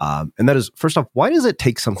 And that is, first off, why does it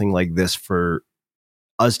take something like this for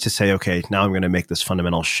us to say, okay, now I'm going to make this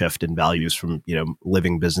fundamental shift in values from,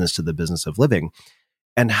 living business to the business of living?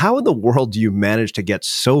 And how in the world do you manage to get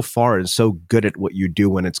so far and so good at what you do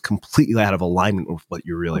when it's completely out of alignment with what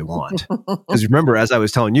you really want? Because remember, as I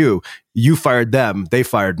was telling you, you fired them, they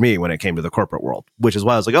fired me when it came to the corporate world, which is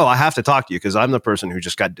why I was like, oh, I have to talk to you because I'm the person who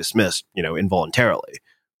just got dismissed, involuntarily.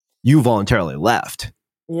 You voluntarily left.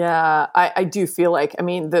 Yeah, I do feel like,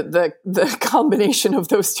 the combination of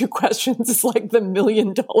those two questions is like the $1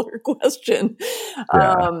 million question.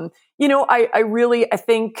 Yeah. I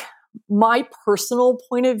think my personal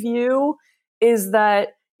point of view is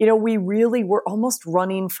that, we're almost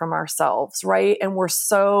running from ourselves, right? And we're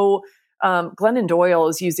so, Glennon Doyle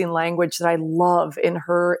is using language that I love in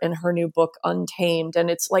her new book, Untamed. And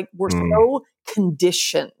it's like, we're so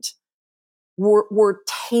conditioned. We're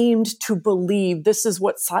tamed to believe this is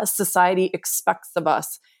what society expects of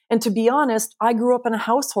us. And to be honest, I grew up in a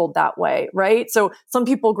household that way, right? So some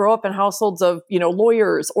people grow up in households of,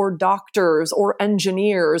 lawyers or doctors or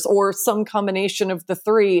engineers or some combination of the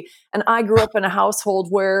three. And I grew up in a household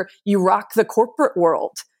where you rock the corporate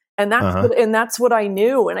world. And that's what I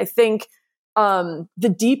knew. And I think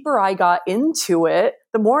the deeper I got into it,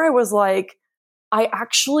 the more I was like, I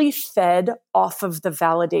actually fed off of the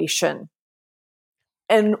validation.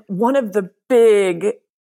 And one of the big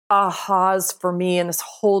ahas for me in this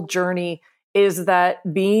whole journey is that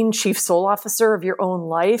being chief soul officer of your own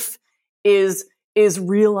life is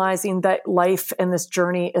realizing that life and this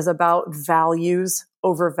journey is about values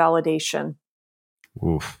over validation.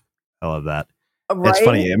 Oof, I love that. Right? It's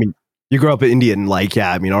funny. You grow up in India and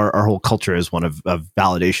our whole culture is one of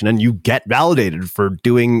validation, and you get validated for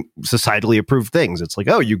doing societally approved things. It's like,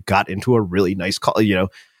 oh, you got into a really nice,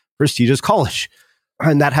 prestigious college.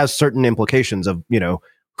 And that has certain implications of,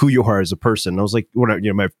 who you are as a person. I was like,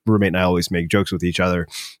 my roommate and I always make jokes with each other.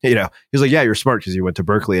 He's like, yeah, you're smart because you went to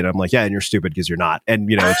Berkeley. And I'm like, yeah, and you're stupid because you're not.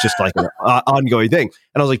 And, it's just like an ongoing thing.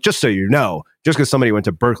 And I was like, just so you know, just because somebody went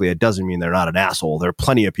to Berkeley, it doesn't mean they're not an asshole. There are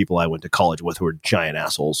plenty of people I went to college with who are giant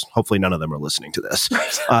assholes. Hopefully none of them are listening to this.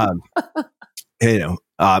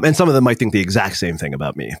 And some of them might think the exact same thing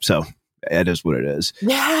about me. So it is what it is.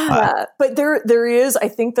 Yeah. But there is, I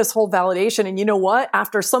think, this whole validation. And you know what?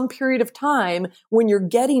 After some period of time, when you're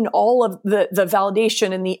getting all of the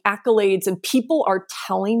validation and the accolades and people are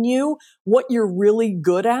telling you what you're really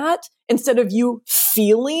good at instead of you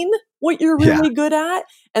feeling what you're really good at.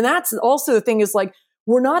 And that's also the thing is like,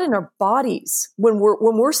 we're not in our bodies. When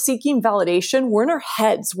we're seeking validation, we're in our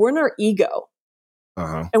heads, we're in our ego.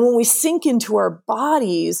 And when we sink into our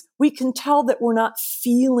bodies, we can tell that we're not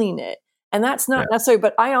feeling it. And that's not necessary.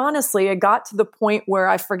 But I got to the point where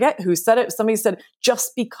I forget who said it. Somebody said,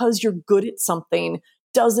 just because you're good at something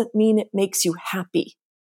doesn't mean it makes you happy.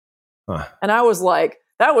 And I was like,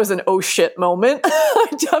 that was an oh shit moment. I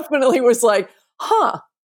definitely was like, I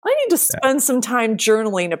need to spend some time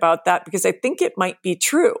journaling about that because I think it might be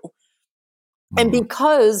true. And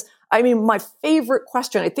because, my favorite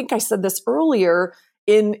question, I think I said this earlier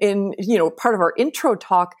in part of our intro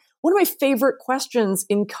talk, one of my favorite questions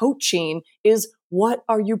in coaching is, what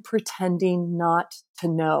are you pretending not to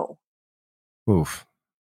know? Oof.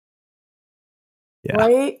 Yeah.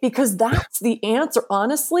 Right? Because that's the answer.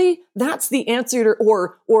 Honestly, that's the answer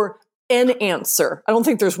or an answer. I don't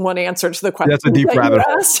think there's one answer to the question. That's a deep rabbit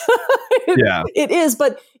hole. Yeah. It is,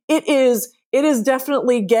 but it is it is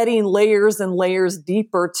definitely getting layers and layers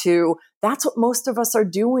deeper to that's what most of us are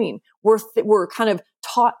doing. We're kind of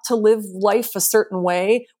taught to live life a certain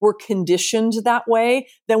way. We're conditioned that way.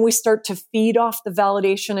 Then we start to feed off the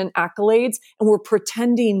validation and accolades, and we're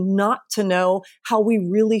pretending not to know how we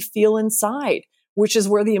really feel inside, which is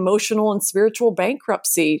where the emotional and spiritual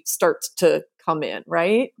bankruptcy starts to come in,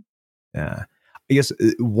 right? Yeah. I guess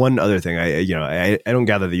one other thing, I don't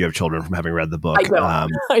gather that you have children from having read the book.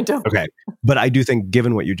 I don't. Okay. But I do think,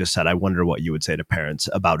 given what you just said, I wonder what you would say to parents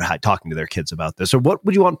about talking to their kids about this, or what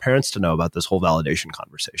would you want parents to know about this whole validation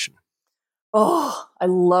conversation? Oh, I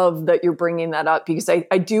love that you're bringing that up, because I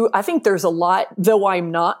think there's a lot, though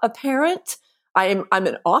I'm not a parent. I'm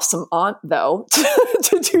an awesome aunt, though,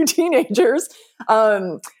 to two teenagers.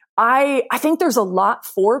 I think there's a lot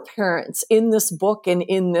for parents in this book and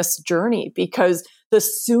in this journey, because the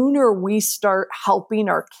sooner we start helping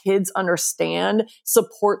our kids understand,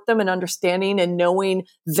 support them in understanding and knowing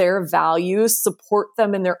their values, support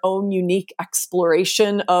them in their own unique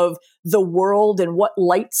exploration of the world and what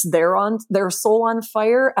lights their soul on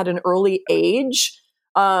fire at an early age.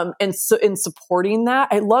 And so in supporting that,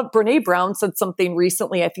 I love Brene Brown said something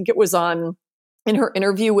recently. I think it was in her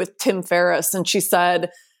interview with Tim Ferriss. And she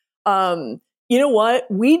said, you know what?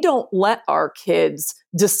 We don't let our kids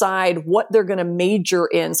decide what they're going to major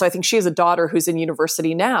in. So I think she has a daughter who's in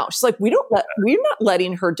university now. She's like, we're not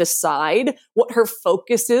letting her decide what her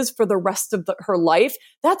focus is for the rest of her life.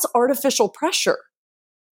 That's artificial pressure.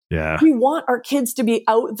 Yeah. We want our kids to be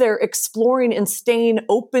out there exploring and staying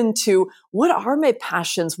open to what are my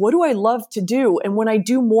passions? What do I love to do? And when I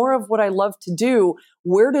do more of what I love to do,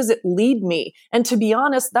 where does it lead me? And to be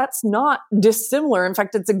honest, that's not dissimilar. In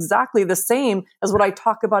fact, it's exactly the same as what I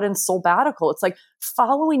talk about in Soulbatical. It's like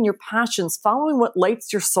following your passions, following what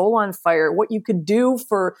lights your soul on fire, what you could do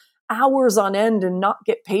for hours on end and not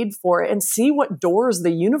get paid for it, and see what doors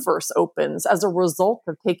the universe opens as a result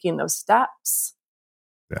of taking those steps.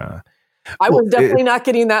 Yeah. I was definitely not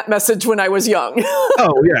getting that message when I was young.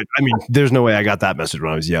 Oh, yeah. I mean, there's no way I got that message when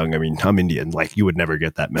I was young. I mean, I'm Indian. Like, you would never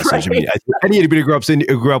get that message. Right. I mean, anybody who grew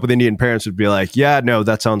up with Indian parents would be like, yeah, no,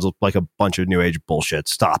 that sounds like a bunch of new age bullshit.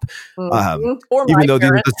 Stop. Mm-hmm. Or even though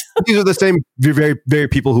these are the same very, very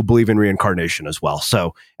people who believe in reincarnation as well.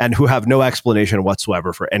 So, and who have no explanation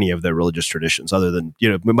whatsoever for any of their religious traditions, other than,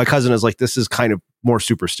 my cousin is like, this is kind of more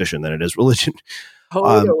superstition than it is religion.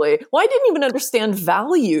 Totally. Well, I didn't even understand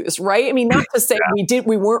values, right? I mean, not to say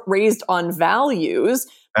we weren't raised on values.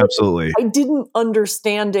 Absolutely. I didn't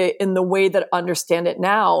understand it in the way that I understand it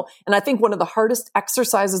now. And I think one of the hardest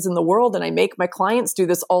exercises in the world, and I make my clients do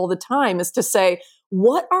this all the time, is to say,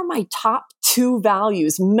 what are my top 2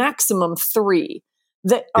 values, maximum 3,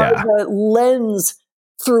 that are the lens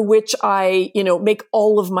through which I, make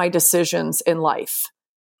all of my decisions in life?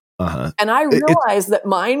 Uh-huh. And I realized that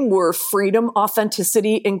mine were freedom,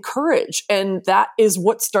 authenticity, and courage. And that is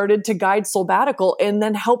what started to guide Soulbatical and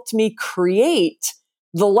then helped me create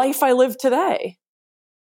the life I live today.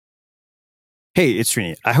 Hey, it's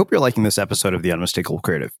Srini. I hope you're liking this episode of The Unmistakable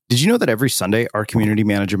Creative. Did you know that every Sunday, our community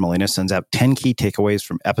manager, Melina, sends out 10 key takeaways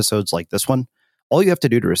from episodes like this one? All you have to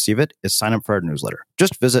do to receive it is sign up for our newsletter.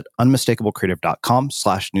 Just visit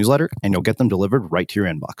unmistakablecreative.com/newsletter and you'll get them delivered right to your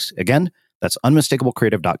inbox. Again, that's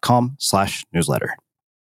unmistakablecreative.com/newsletter.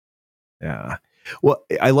 Yeah. Well,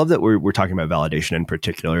 I love that we're talking about validation in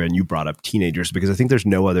particular, and you brought up teenagers, because I think there's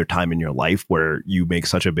no other time in your life where you make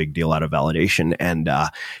such a big deal out of validation. And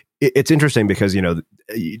it's interesting because,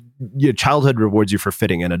 your childhood rewards you for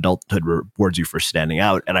fitting in, adulthood rewards you for standing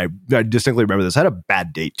out. And I distinctly remember this. I had a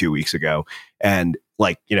bad date 2 weeks ago, and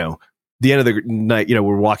the end of the night,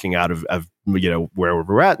 we're walking out of where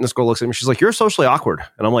we're at, and this girl looks at me. She's like, "You're socially awkward."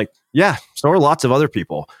 And I'm like, "Yeah, so are lots of other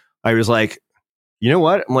people." I was like, "You know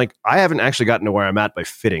what?" I'm like, "I haven't actually gotten to where I'm at by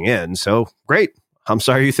fitting in. So great. I'm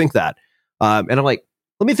sorry you think that." And I'm like,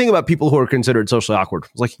 let me think about people who are considered socially awkward. I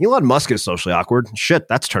was like, Elon Musk is socially awkward. Shit,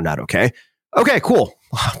 that's turned out okay. Okay, cool.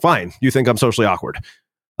 Fine. You think I'm socially awkward.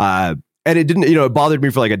 And it didn't, it bothered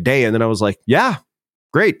me for like a day. And then I was like, yeah,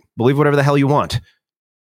 great. Believe whatever the hell you want.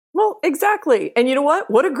 Well, exactly. And you know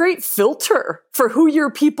what? What a great filter for who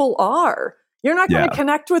your people are. You're not going to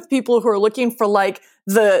connect with people who are looking for like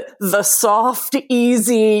the soft,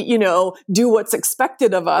 easy, do what's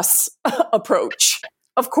expected of us approach.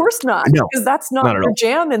 Of course not, because that's not your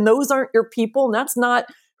jam, and those aren't your people, and that's not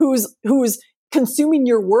who's consuming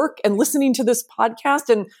your work and listening to this podcast.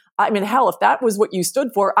 And I mean, hell, if that was what you stood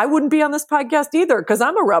for, I wouldn't be on this podcast either, because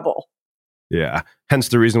I'm a rebel. Yeah. Hence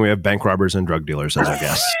the reason we have bank robbers and drug dealers as our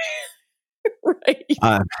guests. Right.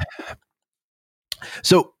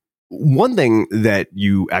 So One thing that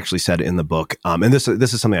you actually said in the book, and this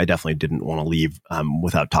is something I definitely didn't want to leave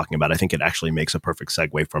without talking about. I think it actually makes a perfect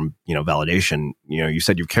segue from validation. You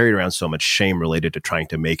said you've carried around so much shame related to trying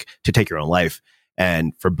to take your own life,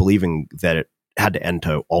 and for believing that it had to end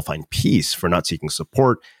to all find peace, for not seeking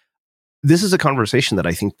support. This is a conversation that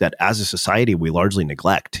I think that as a society we largely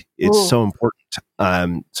neglect. It's so important.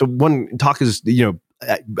 So one talk is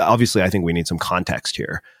obviously I think we need some context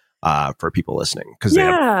here. For people listening, because they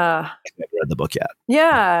haven't read the book yet.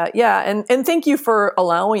 Yeah. And thank you for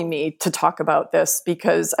allowing me to talk about this,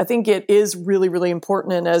 because I think it is really, really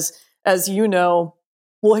important. And as you know,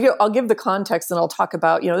 well, here, I'll give the context and I'll talk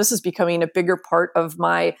about, this is becoming a bigger part of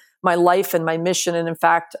my life and my mission. And in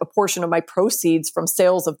fact, a portion of my proceeds from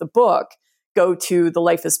sales of the book go to the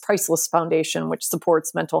Life is Priceless Foundation, which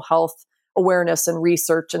supports mental health awareness and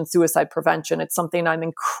research and suicide prevention. It's something I'm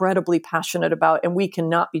incredibly passionate about, and we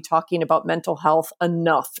cannot be talking about mental health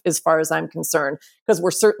enough as far as I'm concerned, because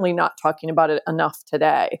we're certainly not talking about it enough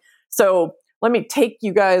today. So let me take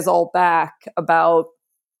you guys all back about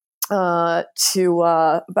what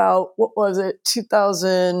was it,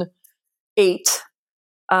 2008.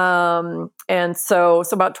 And so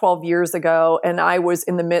about 12 years ago, and I was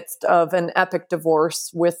in the midst of an epic divorce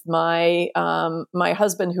with my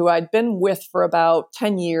husband, who I'd been with for about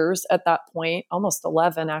 10 years at that point, almost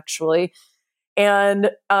 11 actually. And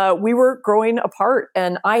we were growing apart,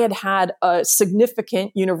 and I had a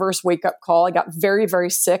significant universe wake-up call. I got very, very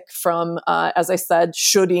sick from, as I said,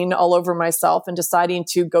 shooting all over myself and deciding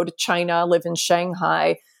to go to China, live in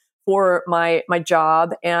Shanghai for my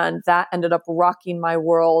job. And that ended up rocking my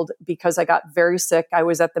world because I got very sick. I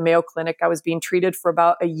was at the Mayo Clinic. I was being treated for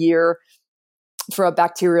about a year for a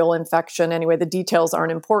bacterial infection. Anyway, the details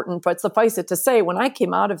aren't important, but suffice it to say, when I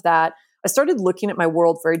came out of that, I started looking at my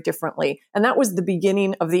world very differently. And that was the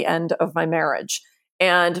beginning of the end of my marriage.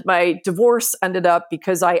 And my divorce ended up,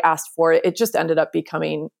 because I asked for it, it just ended up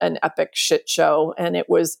becoming an epic shit show. And it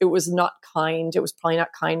was not kind. It was probably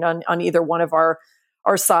not kind on either one of our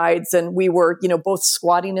sides. And we were, both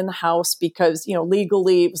squatting in the house because,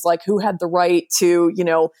 legally it was like, who had the right to,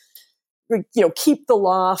 keep the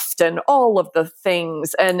loft and all of the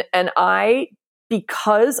things. And I,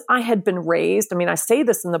 because I had been raised, I say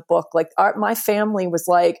this in the book, like my family was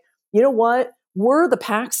like, you know what? We're the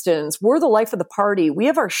Paxtons. We're the life of the party. We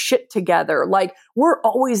have our shit together. Like, we're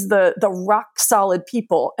always the rock solid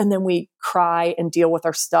people. And then we cry and deal with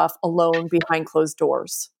our stuff alone behind closed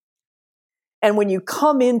doors. And when you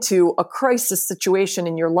come into a crisis situation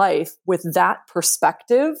in your life with that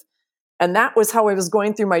perspective, and that was how I was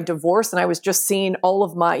going through my divorce, and I was just seeing all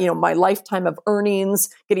of my, my lifetime of earnings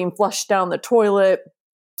getting flushed down the toilet,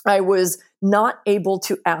 I was not able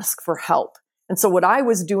to ask for help. And so what I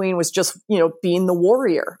was doing was just, being the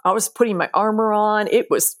warrior. I was putting my armor on. It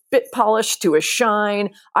was spit polished to a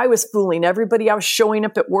shine. I was fooling everybody. I was showing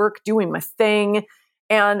up at work, doing my thing,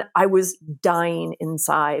 and I was dying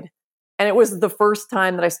inside. And it was the first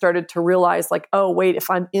time that I started to realize, like, oh, wait,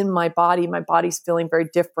 if I'm in my body's feeling very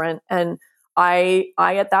different. And I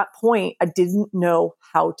at that point, I didn't know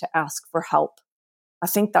how to ask for help. I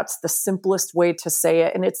think that's the simplest way to say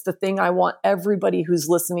it. And it's the thing I want everybody who's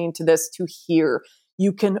listening to this to hear.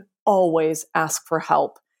 You can always ask for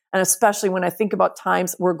help. And especially when I think about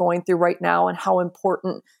times we're going through right now and how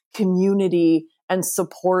important community and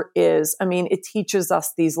support is. It teaches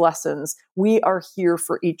us these lessons. We are here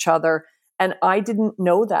for each other. And I didn't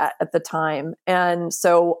know that at the time. And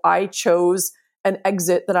so I chose an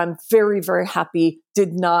exit that I'm very, very happy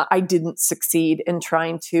I didn't succeed in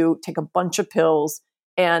trying to take a bunch of pills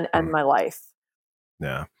and end my life.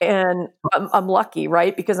 Yeah. And I'm lucky,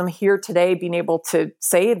 right? Because I'm here today being able to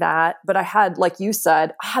say that. But I had, like you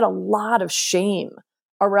said, I had a lot of shame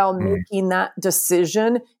around making that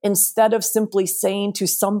decision, instead of simply saying to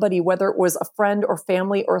somebody, whether it was a friend or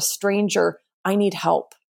family or a stranger, I need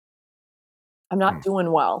help. I'm not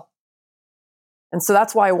doing well. And so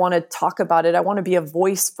that's why I want to talk about it. I want to be a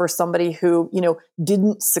voice for somebody who,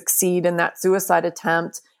 didn't succeed in that suicide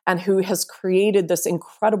attempt and who has created this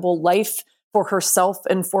incredible life for herself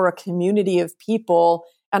and for a community of people.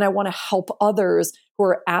 And I want to help others who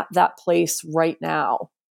are at that place right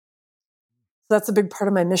now. That's a big part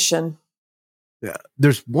of my mission. Yeah.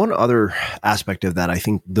 There's one other aspect of that. I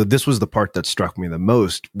think this was the part that struck me the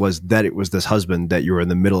most, was that it was this husband that you were in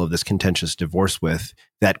the middle of this contentious divorce with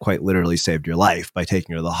that quite literally saved your life by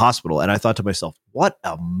taking you to the hospital. And I thought to myself, what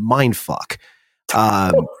a mind fuck.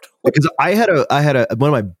 Because I had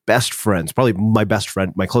one of my best friends, probably my best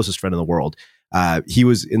friend, my closest friend in the world. He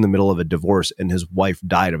was in the middle of a divorce and his wife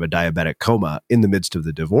died of a diabetic coma in the midst of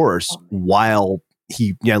the divorce while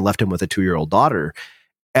he left him with a 2-year-old daughter.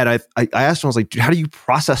 And I asked him, I was like, dude, how do you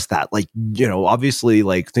process that? Like, you know, obviously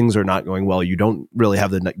like things are not going well. You don't really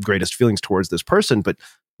have the greatest feelings towards this person, but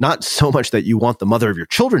not so much that you want the mother of your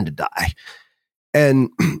children to die. And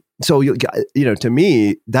so, you know, to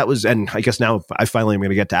me, that was, and I guess now I finally am going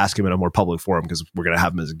to get to ask him in a more public forum because we're going to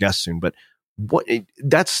have him as a guest soon. But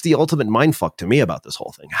that's the ultimate mindfuck to me about this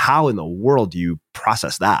whole thing. How in the world do you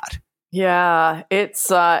process that? Yeah, it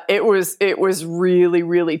was really,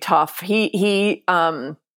 really tough. He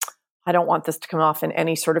I don't want this to come off in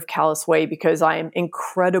any sort of callous way because I am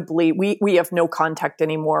incredibly, we have no contact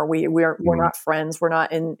anymore. We're not friends. We're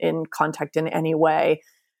not in contact in any way.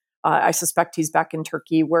 I suspect he's back in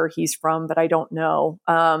Turkey where he's from, but I don't know.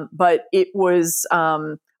 But it was,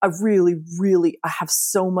 I have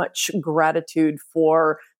so much gratitude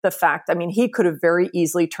for the fact, I mean, he could have very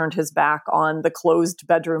easily turned his back on the closed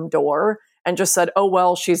bedroom door and just said, oh,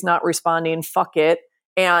 well, she's not responding, fuck it,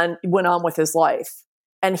 and went on with his life.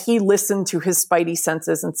 And he listened to his spidey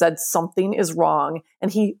senses and said, something is wrong.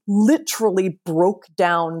 And he literally broke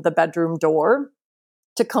down the bedroom door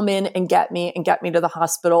to come in and get me to the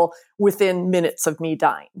hospital within minutes of me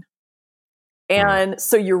dying. And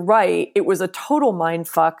so you're right. It was a total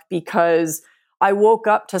mindfuck because I woke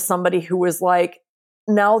up to somebody who was like,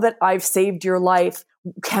 now that I've saved your life,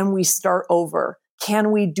 can we start over?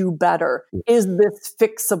 Can we do better? Is this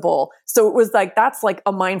fixable? So it was like, that's like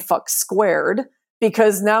a mindfuck squared.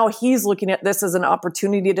 Because now he's looking at this as an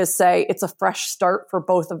opportunity to say it's a fresh start for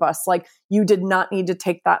both of us. Like, you did not need to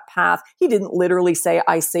take that path. He didn't literally say,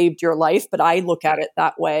 I saved your life, but I look at it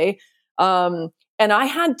that way. And I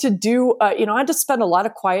had to do, I had to spend a lot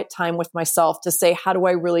of quiet time with myself to say, how do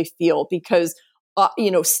I really feel? Because,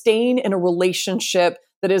 staying in a relationship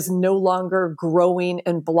that is no longer growing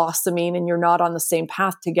and blossoming and you're not on the same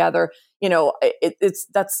path together,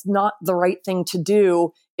 that's not the right thing to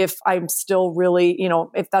do if I'm still really,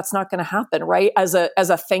 if that's not going to happen, right? As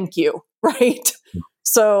a thank you, right?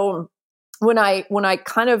 So when I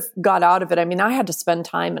kind of got out of it, I mean, I had to spend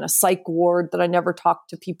time in a psych ward that I never talked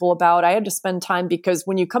to people about. I had to spend time because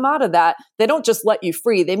when you come out of that, they don't just let you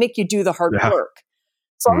free. They make you do the hard work.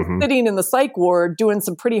 So I'm sitting in the psych ward doing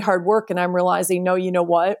some pretty hard work and I'm realizing, no, you know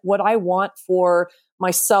what I want for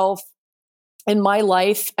myself in my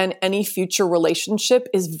life and any future relationship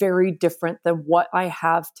is very different than what I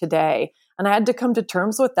have today. And I had to come to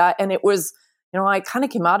terms with that. And it was, I kind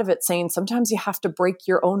of came out of it saying, sometimes you have to break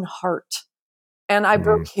your own heart. And I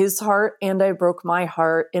broke his heart and I broke my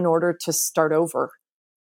heart in order to start over.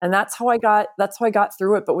 And that's how I got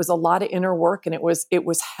through it. But it was a lot of inner work and it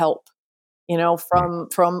was help,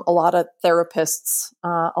 from a lot of therapists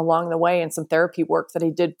along the way and some therapy work that I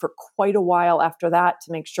did for quite a while after that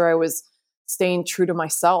to make sure I was staying true to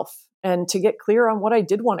myself and to get clear on what I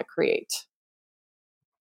did want to create.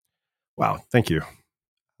 Wow. Thank you.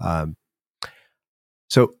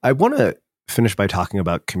 So I want to finish by talking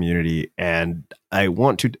about community, and I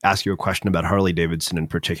want to ask you a question about Harley Davidson in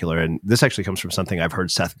particular. And this actually comes from something I've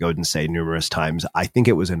heard Seth Godin say numerous times. I think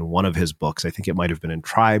it was in one of his books. I think it might have been in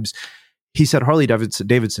Tribes. He said Harley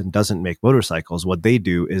Davidson doesn't make motorcycles. What they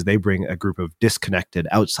do is they bring a group of disconnected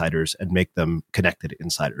outsiders and make them connected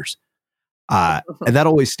insiders. And that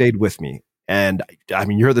always stayed with me. And I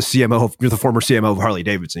mean, you're the former CMO of Harley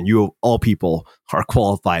Davidson. You, of all people, are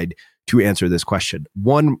qualified to answer this question.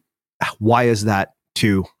 One, why is that?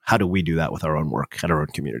 Two, how do we do that with our own work at our own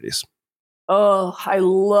communities? Oh, I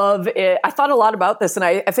love it. I thought a lot about this, and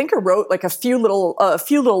I think I wrote like a few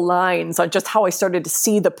little lines on just how I started to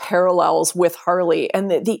see the parallels with Harley.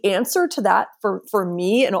 And the answer to that for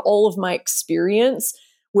me and all of my experience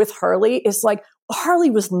with Harley is like, Harley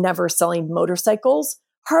was never selling motorcycles.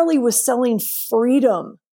 Harley was selling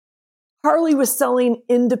freedom. Harley was selling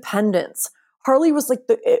independence. Harley was like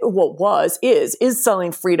is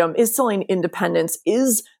selling freedom, is selling independence,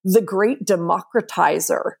 is the great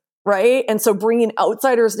democratizer, right? And so bringing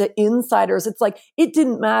outsiders to insiders, it's like, it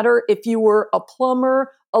didn't matter if you were a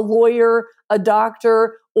plumber, a lawyer, a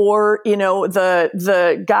doctor, or,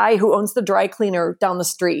 the guy who owns the dry cleaner down the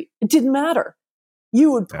street. It didn't matter.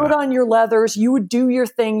 You would put on your leathers, you would do your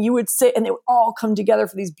thing, you would sit, and they would all come together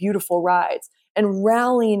for these beautiful rides. And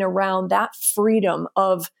rallying around that freedom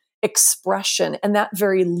of expression and that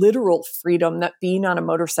very literal freedom that being on a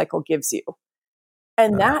motorcycle gives you.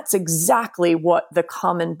 And that's exactly what the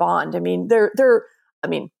common bond. I mean,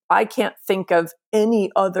 I can't think of any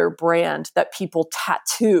other brand that people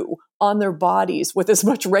tattoo on their bodies with as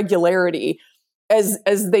much regularity as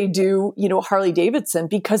they do, Harley Davidson,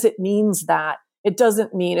 because it means that. It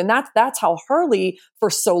doesn't mean, and that's how Harley for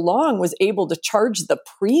so long was able to charge the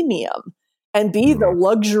premium and be the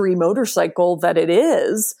luxury motorcycle that it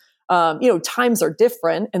is. times are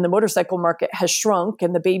different and the motorcycle market has shrunk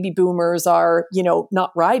and the baby boomers are,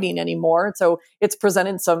 not riding anymore. So it's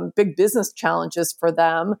presented some big business challenges for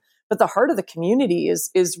them. But the heart of the community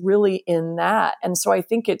is really in that. And so I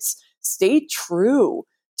think it's stay true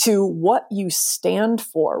to what you stand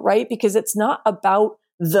for, right? Because it's not about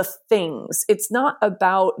the things. It's not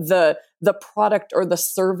about the product or the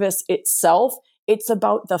service itself. It's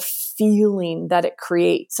about the feeling that it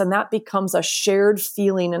creates. And that becomes a shared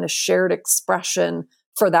feeling and a shared expression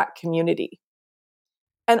for that community.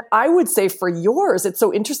 And I would say for yours, it's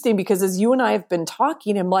so interesting because as you and I have been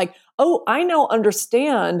talking, I'm like, oh, I now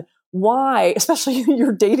understand why, especially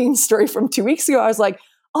your dating story from 2 weeks ago. I was like,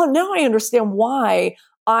 oh, now I understand why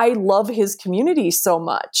I love his community so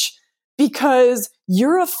much, because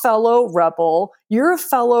you're a fellow rebel. You're a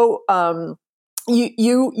fellow,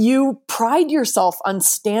 you pride yourself on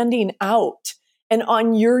standing out and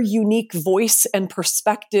on your unique voice and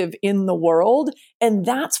perspective in the world. And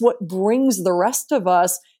that's what brings the rest of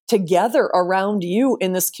us together around you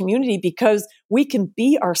in this community, because we can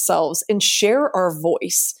be ourselves and share our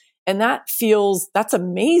voice. And that's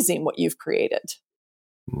amazing what you've created.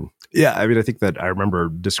 Yeah, I mean, I think that I remember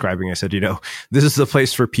describing, I said, this is the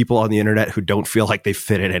place for people on the internet who don't feel like they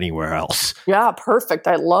fit in anywhere else. Yeah, perfect.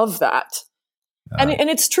 I love that. And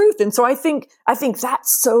it's truth. And so I think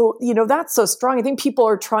that's so, that's so strong. I think people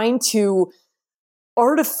are trying to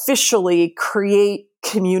artificially create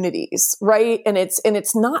communities, right? And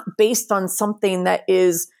it's not based on something that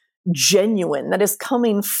is genuine, that is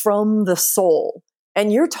coming from the soul.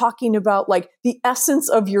 And you're talking about like the essence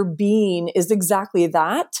of your being is exactly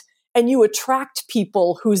that. And you attract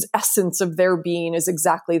people whose essence of their being is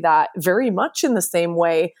exactly that, very much in the same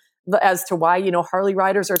way as to why, Harley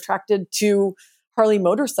riders are attracted to Harley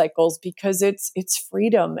motorcycles, because it's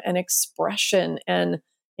freedom and expression and,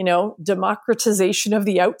 democratization of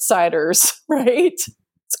the outsiders, right?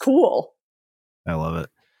 It's cool. I love it.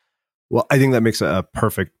 Well, I think that makes a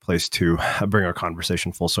perfect place to bring our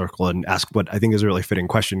conversation full circle and ask what I think is a really fitting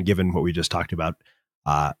question, given what we just talked about.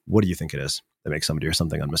 What do you think it is that makes somebody or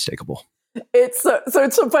something unmistakable? It's so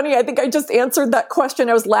it's so funny. I think I just answered that question.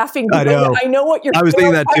 I was laughing. I know what you're. I was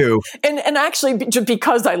thinking that too. And actually, just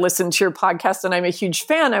because I listened to your podcast and I'm a huge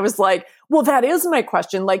fan, I was like, well, that is my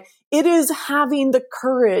question. Like, it is having the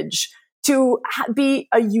courage to be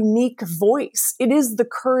a unique voice. It is the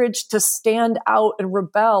courage to stand out and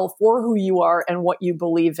rebel for who you are and what you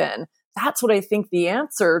believe in. That's what I think the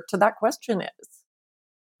answer to that question is.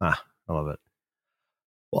 I love it.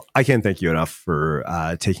 Well, I can't thank you enough for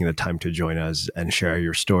taking the time to join us and share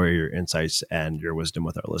your story, your insights, and your wisdom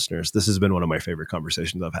with our listeners. This has been one of my favorite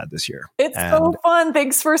conversations I've had this year. It's so fun.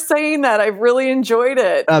 Thanks for saying that. I've really enjoyed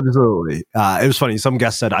it. Absolutely. It was funny. Some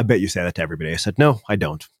guests said, I bet you say that to everybody. I said, no, I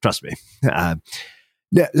don't. Trust me.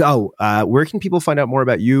 Where can people find out more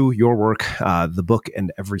about you, your work, the book,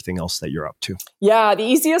 and everything else that you're up to? Yeah, the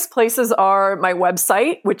easiest places are my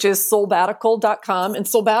website, which is soulbatical.com. And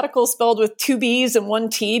soulbatical is spelled with 2 B's and 1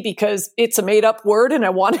 T because it's a made up word and I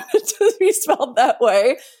wanted it to be spelled that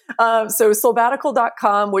way. So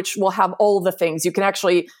soulbatical.com, which will have all the things. You can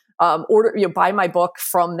actually buy my book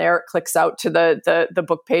from there. It clicks out to the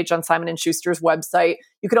book page on Simon & Schuster's website.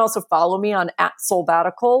 You can also follow me on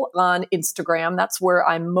 @soulbatical on Instagram. That's where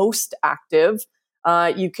I'm most active.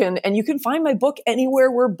 You can find my book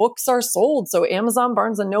anywhere where books are sold. So Amazon,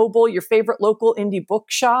 Barnes & Noble, your favorite local indie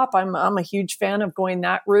bookshop. I'm a huge fan of going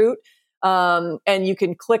that route. And you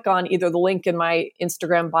can click on either the link in my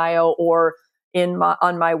Instagram bio or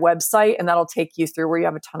on my website, and that'll take you through where you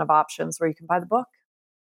have a ton of options where you can buy the book.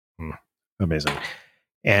 Amazing.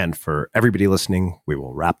 And for everybody listening, we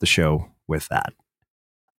will wrap the show with that.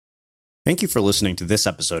 Thank you for listening to this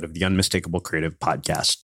episode of the Unmistakable Creative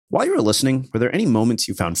Podcast. While you were listening, were there any moments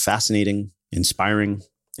you found fascinating, inspiring,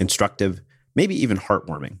 instructive, maybe even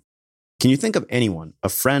heartwarming? Can you think of anyone, a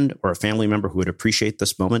friend or a family member who would appreciate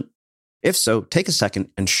this moment? If so, take a second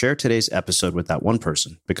and share today's episode with that one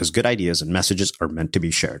person, because good ideas and messages are meant to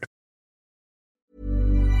be shared.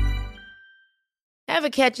 Ever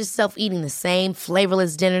catch yourself eating the same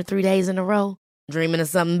flavorless dinner 3 days in a row? Dreaming of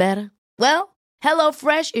something better? Well,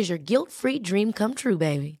 HelloFresh is your guilt-free dream come true,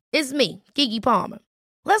 baby. It's me, Keke Palmer.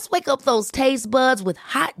 Let's wake up those taste buds with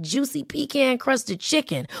hot, juicy pecan-crusted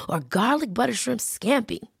chicken or garlic butter shrimp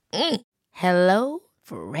scampi. Hello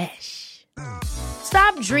Fresh.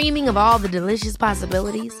 Stop dreaming of all the delicious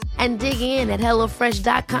possibilities and dig in at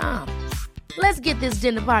HelloFresh.com. Let's get this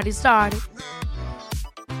dinner party started.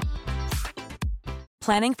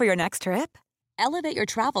 Planning for your next trip? Elevate your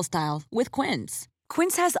travel style with Quince.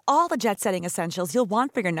 Quince has all the jet-setting essentials you'll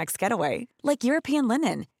want for your next getaway, like European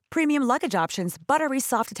linen, premium luggage options, buttery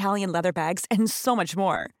soft Italian leather bags, and so much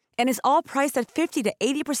more. And is all priced at 50 to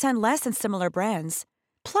 80% less than similar brands.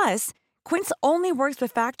 Plus, Quince only works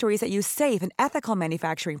with factories that use safe and ethical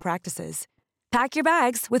manufacturing practices. Pack your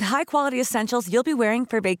bags with high-quality essentials you'll be wearing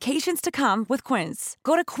for vacations to come with Quince.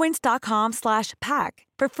 Go to quince.com/pack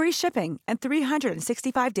for free shipping and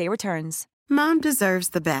 365-day returns. Mom deserves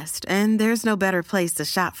the best, and there's no better place to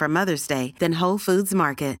shop for Mother's Day than Whole Foods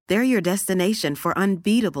Market. They're your destination for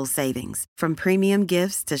unbeatable savings, from premium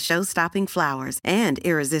gifts to show-stopping flowers and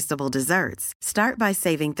irresistible desserts. Start by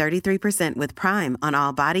saving 33% with Prime on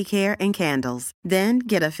all body care and candles. Then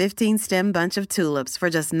get a 15-stem bunch of tulips for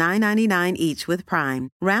just $9.99 each with Prime.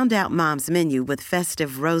 Round out Mom's menu with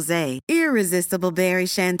festive rosé, irresistible berry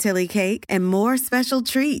chantilly cake, and more special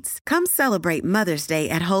treats. Come celebrate Mother's Day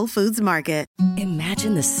at Whole Foods Market.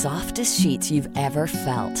 Imagine the softest sheets you've ever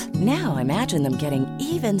felt. Now imagine them getting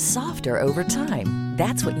even softer over time.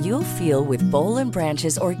 That's what you'll feel with Boll &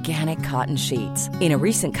 Branch's organic cotton sheets. In a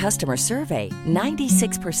recent customer survey,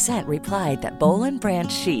 96% replied that Boll &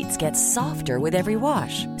 Branch sheets get softer with every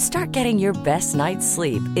wash. Start getting your best night's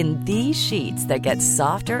sleep in these sheets that get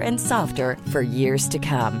softer and softer for years to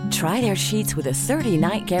come. Try their sheets with a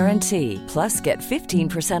 30-night guarantee. Plus, get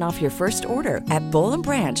 15% off your first order at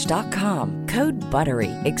bollandbranch.com. Code BUTTERY.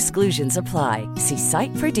 Exclusions apply. See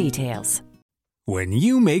site for details. When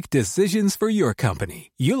you make decisions for your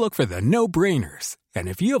company, you look for the no-brainers. And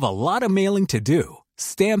if you have a lot of mailing to do,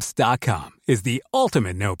 Stamps.com is the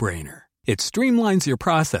ultimate no-brainer. It streamlines your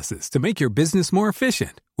processes to make your business more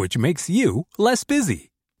efficient, which makes you less busy.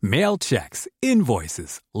 Mail checks,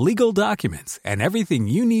 invoices, legal documents, and everything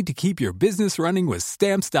you need to keep your business running with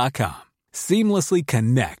Stamps.com. Seamlessly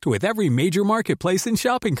connect with every major marketplace and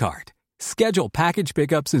shopping cart. Schedule package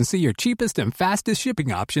pickups and see your cheapest and fastest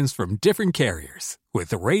shipping options from different carriers,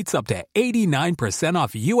 with rates up to 89%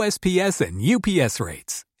 off USPS and UPS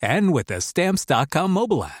rates. And with the Stamps.com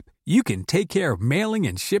mobile app, you can take care of mailing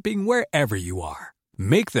and shipping wherever you are.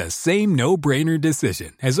 Make the same no-brainer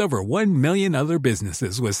decision as over 1 million other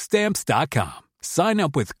businesses with Stamps.com. Sign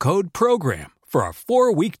up with code PROGRAM for a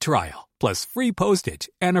 4-week trial, plus free postage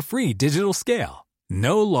and a free digital scale.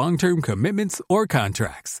 No long-term commitments or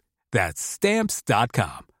contracts. That's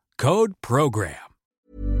Stamps.com. Code PROGRAM.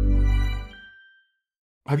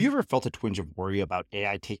 Have you ever felt a twinge of worry about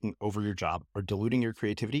AI taking over your job or diluting your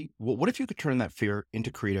creativity? Well, what if you could turn that fear into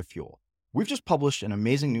creative fuel? We've just published an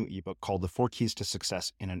amazing new ebook called The 4 Keys to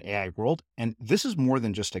Success in an AI World, and this is more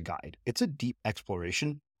than just a guide. It's a deep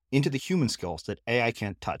exploration into the human skills that AI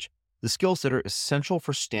can't touch, the skills that are essential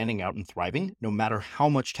for standing out and thriving, no matter how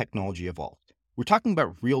much technology evolved. We're talking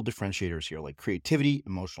about real differentiators here, like creativity,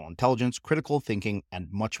 emotional intelligence, critical thinking, and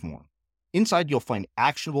much more. Inside, you'll find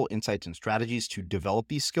actionable insights and strategies to develop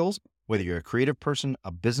these skills, whether you're a creative person,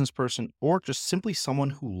 a business person, or just simply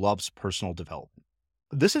someone who loves personal development.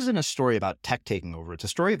 This isn't a story about tech taking over. It's a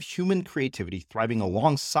story of human creativity thriving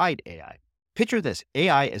alongside AI. Picture this,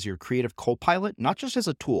 AI as your creative co-pilot, not just as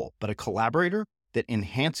a tool, but a collaborator that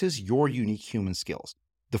enhances your unique human skills.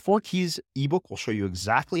 The 4 Keys ebook will show you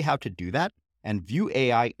exactly how to do that and view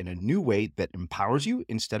AI in a new way that empowers you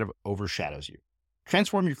instead of overshadows you.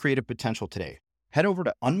 Transform your creative potential today. Head over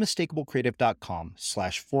to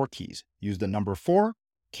unmistakablecreative.com/4keys. Use the number 4,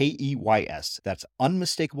 KEYS. That's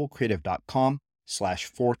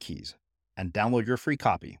unmistakablecreative.com/4keys and download your free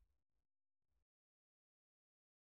copy.